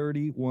Mitchell had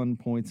 31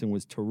 points and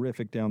was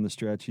terrific down the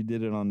stretch. He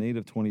did it on 8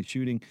 of 20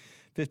 shooting,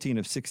 15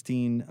 of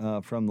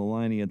 16 from the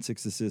line. He had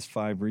 6 assists,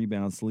 5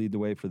 rebounds to lead the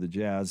way for the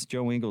Jazz.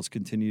 Joe Ingles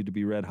continued to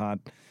be red hot.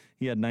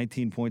 He had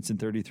 19 points in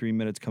 33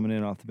 minutes coming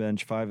in off the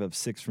bench, 5 of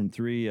 6 from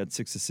 3. He had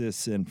 6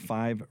 assists and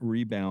 5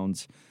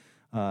 rebounds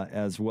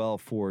as well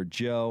for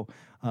Joe.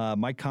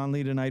 Mike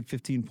Conley tonight,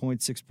 15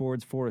 points, 6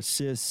 boards, 4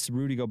 assists.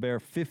 Rudy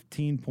Gobert,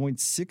 15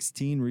 points,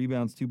 16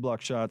 rebounds, 2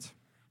 block shots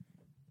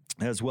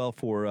as well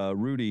for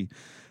Rudy.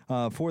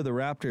 For the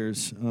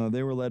Raptors,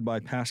 they were led by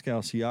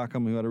Pascal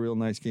Siakam, who had a real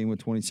nice game with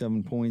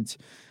 27 points.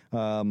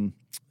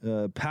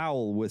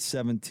 Powell with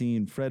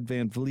 17. Fred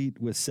VanVleet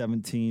with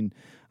 17.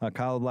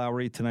 Kyle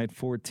Lowry tonight,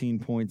 14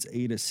 points,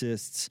 8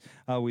 assists.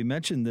 We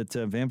mentioned that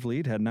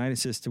VanVleet had 9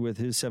 assists with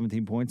his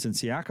 17 points, and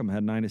Siakam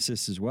had 9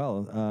 assists as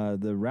well.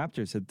 The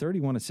Raptors had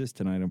 31 assists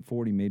tonight and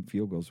 40 made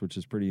field goals, which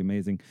is pretty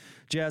amazing.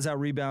 Jazz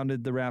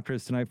out-rebounded the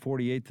Raptors tonight,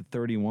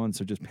 48-31,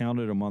 so just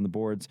pounded them on the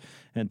boards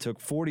and took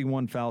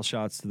 41 foul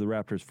shots to the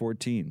Raptors'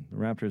 14. The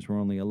Raptors were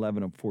only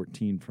 11 of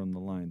 14 from the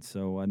line.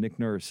 So Nick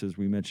Nurse, as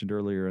we mentioned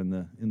earlier in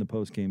the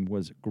postgame,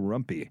 was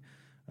grumpy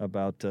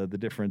about the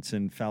difference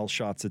in foul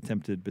shots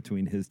attempted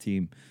between his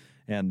team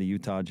and the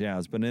Utah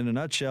Jazz. But in a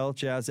nutshell,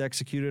 Jazz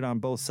executed on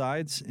both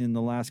sides in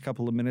the last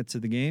couple of minutes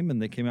of the game,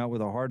 and they came out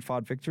with a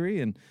hard-fought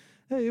victory. And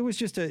it was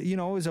just it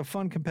was a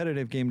fun,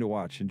 competitive game to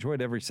watch.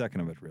 Enjoyed every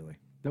second of it, really.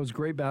 That was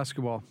great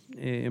basketball,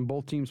 and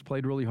both teams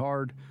played really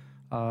hard.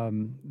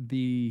 Both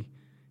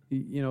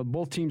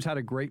teams had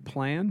a great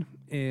plan,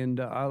 and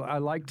I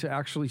like to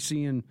actually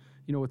see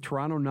with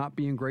Toronto not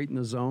being great in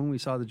the zone, we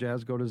saw the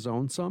Jazz go to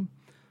zone some.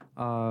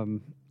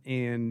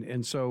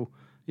 And so,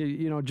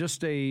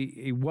 just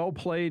a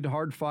well-played,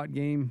 hard-fought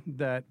game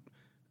that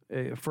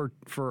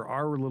for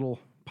our little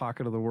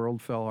pocket of the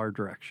world fell our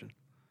direction.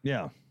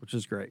 Yeah. Which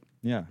is great.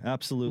 Yeah,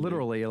 absolutely.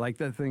 Literally, like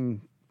that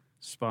thing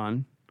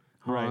spun,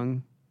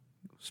 hung,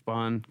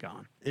 spun,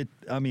 gone. It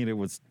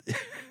was it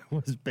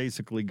was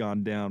basically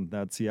gone down,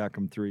 that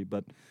Siakam three,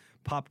 but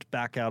popped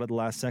back out at the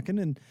last second.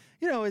 And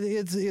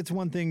it's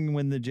one thing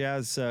when the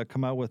Jazz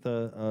come out with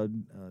a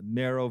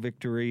narrow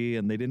victory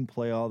and they didn't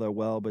play all that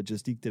well, but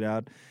just eked it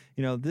out.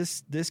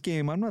 This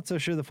game, I'm not so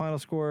sure the final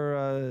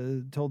score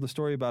told the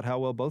story about how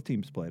well both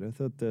teams played. I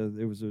thought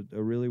it was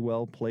a really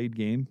well played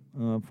game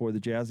for the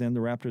Jazz and the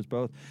Raptors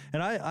both.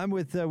 And I'm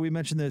with we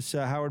mentioned this.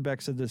 Howard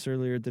Beck said this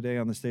earlier today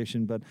on the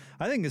station, but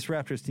I think this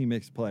Raptors team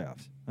makes the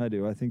playoffs. I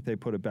do. I think they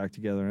put it back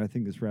together, and I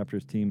think this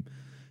Raptors team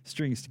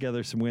strings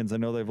together some wins. I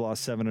know they've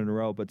lost 7 in a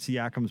row, but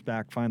Siakam's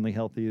back, finally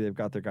healthy. They've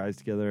got their guys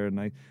together, and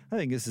I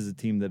think this is a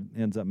team that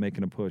ends up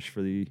making a push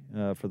for the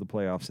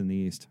playoffs in the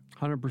East.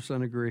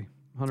 100% agree.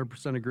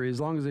 100% agree. As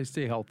long as they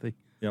stay healthy.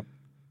 Yep.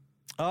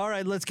 All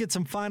right, let's get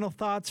some final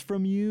thoughts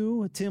from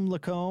you, Tim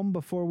LaComb,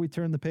 before we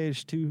turn the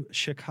page to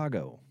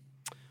Chicago.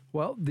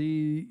 Well,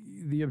 the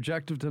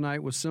objective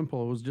tonight was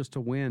simple. It was just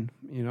to win.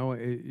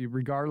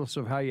 Regardless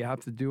of how you have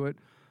to do it.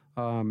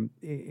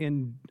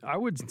 And I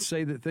would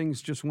say that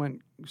things just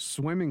went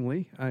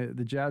swimmingly.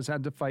 The Jazz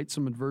had to fight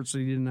some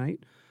adversity tonight,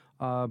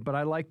 but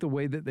I like the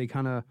way that they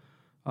kind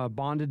of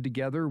bonded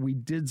together. We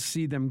did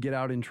see them get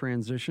out in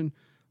transition.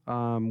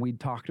 We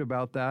talked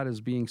about that as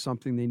being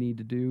something they need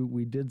to do.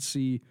 We did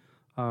see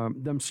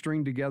them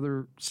string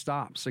together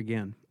stops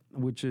again,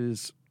 which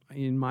is,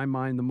 in my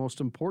mind, the most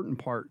important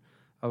part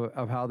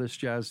of how this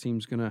Jazz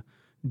team's going to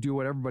do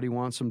what everybody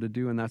wants them to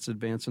do, and that's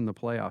advance in the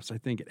playoffs. I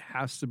think it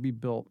has to be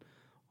built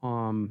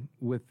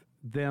with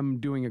them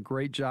doing a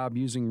great job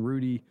using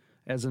Rudy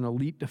as an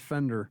elite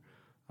defender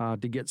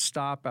to get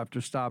stop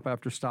after stop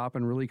after stop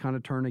and really kind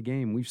of turn a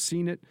game. We've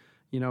seen it,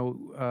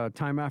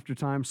 time after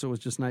time, so it was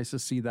just nice to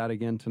see that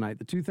again tonight.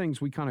 The two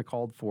things we kind of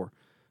called for,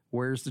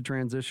 where's the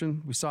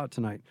transition? We saw it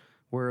tonight.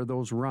 Where are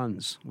those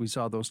runs? We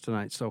saw those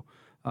tonight. So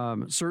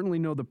certainly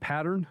know the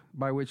pattern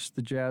by which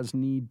the Jazz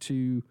need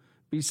to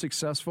be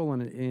successful,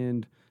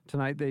 and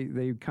tonight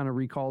they kind of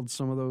recalled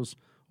some of those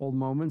old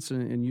moments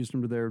and used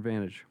them to their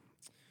advantage.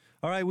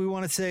 All right, we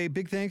want to say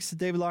big thanks to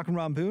David Locke and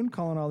Ron Boone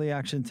calling all the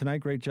action tonight.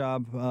 Great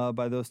job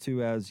by those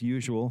two as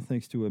usual.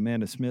 Thanks to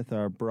Amanda Smith,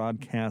 our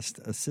broadcast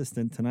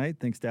assistant tonight.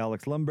 Thanks to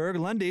Alex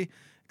Lundy,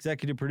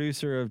 executive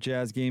producer of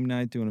Jazz Game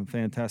Night, doing a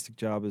fantastic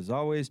job as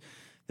always.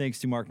 Thanks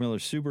to Mark Miller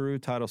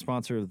Subaru, title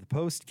sponsor of the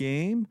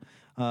Postgame,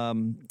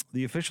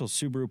 the official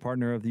Subaru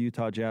partner of the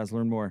Utah Jazz.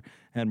 Learn more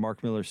at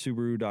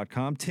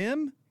markmillersubaru.com.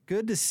 Tim,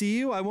 good to see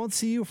you. I won't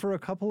see you for a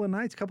couple of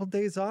nights, couple of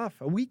days off,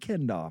 a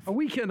weekend off. A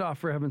weekend off,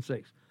 for heaven's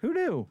sakes. Who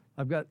knew?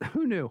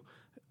 Who knew?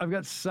 I've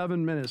got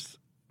 7 minutes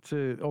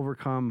to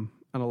overcome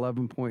an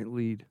 11-point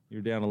lead.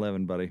 You're down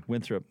 11, buddy.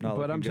 Winthrop, not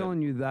but I'm good.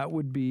 telling you, that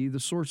would be the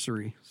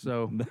sorcery.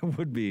 So that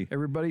would be.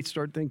 Everybody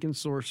start thinking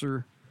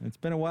sorcerer. It's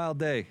been a wild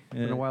day.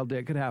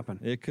 It could happen.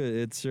 It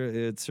could.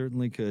 It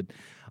certainly could.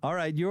 All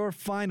right, your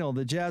final.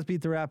 The Jazz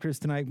beat the Raptors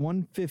tonight,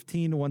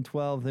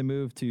 115-112. They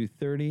move to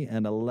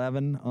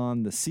 30-11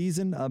 on the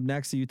season. Up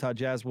next, the Utah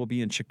Jazz will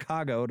be in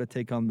Chicago to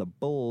take on the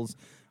Bulls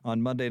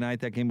on Monday night.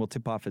 That game will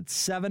tip off at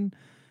 7.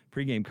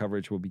 Pre-game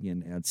coverage will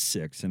begin at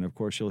 6. And, of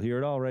course, you'll hear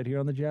it all right here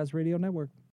on the Jazz Radio Network.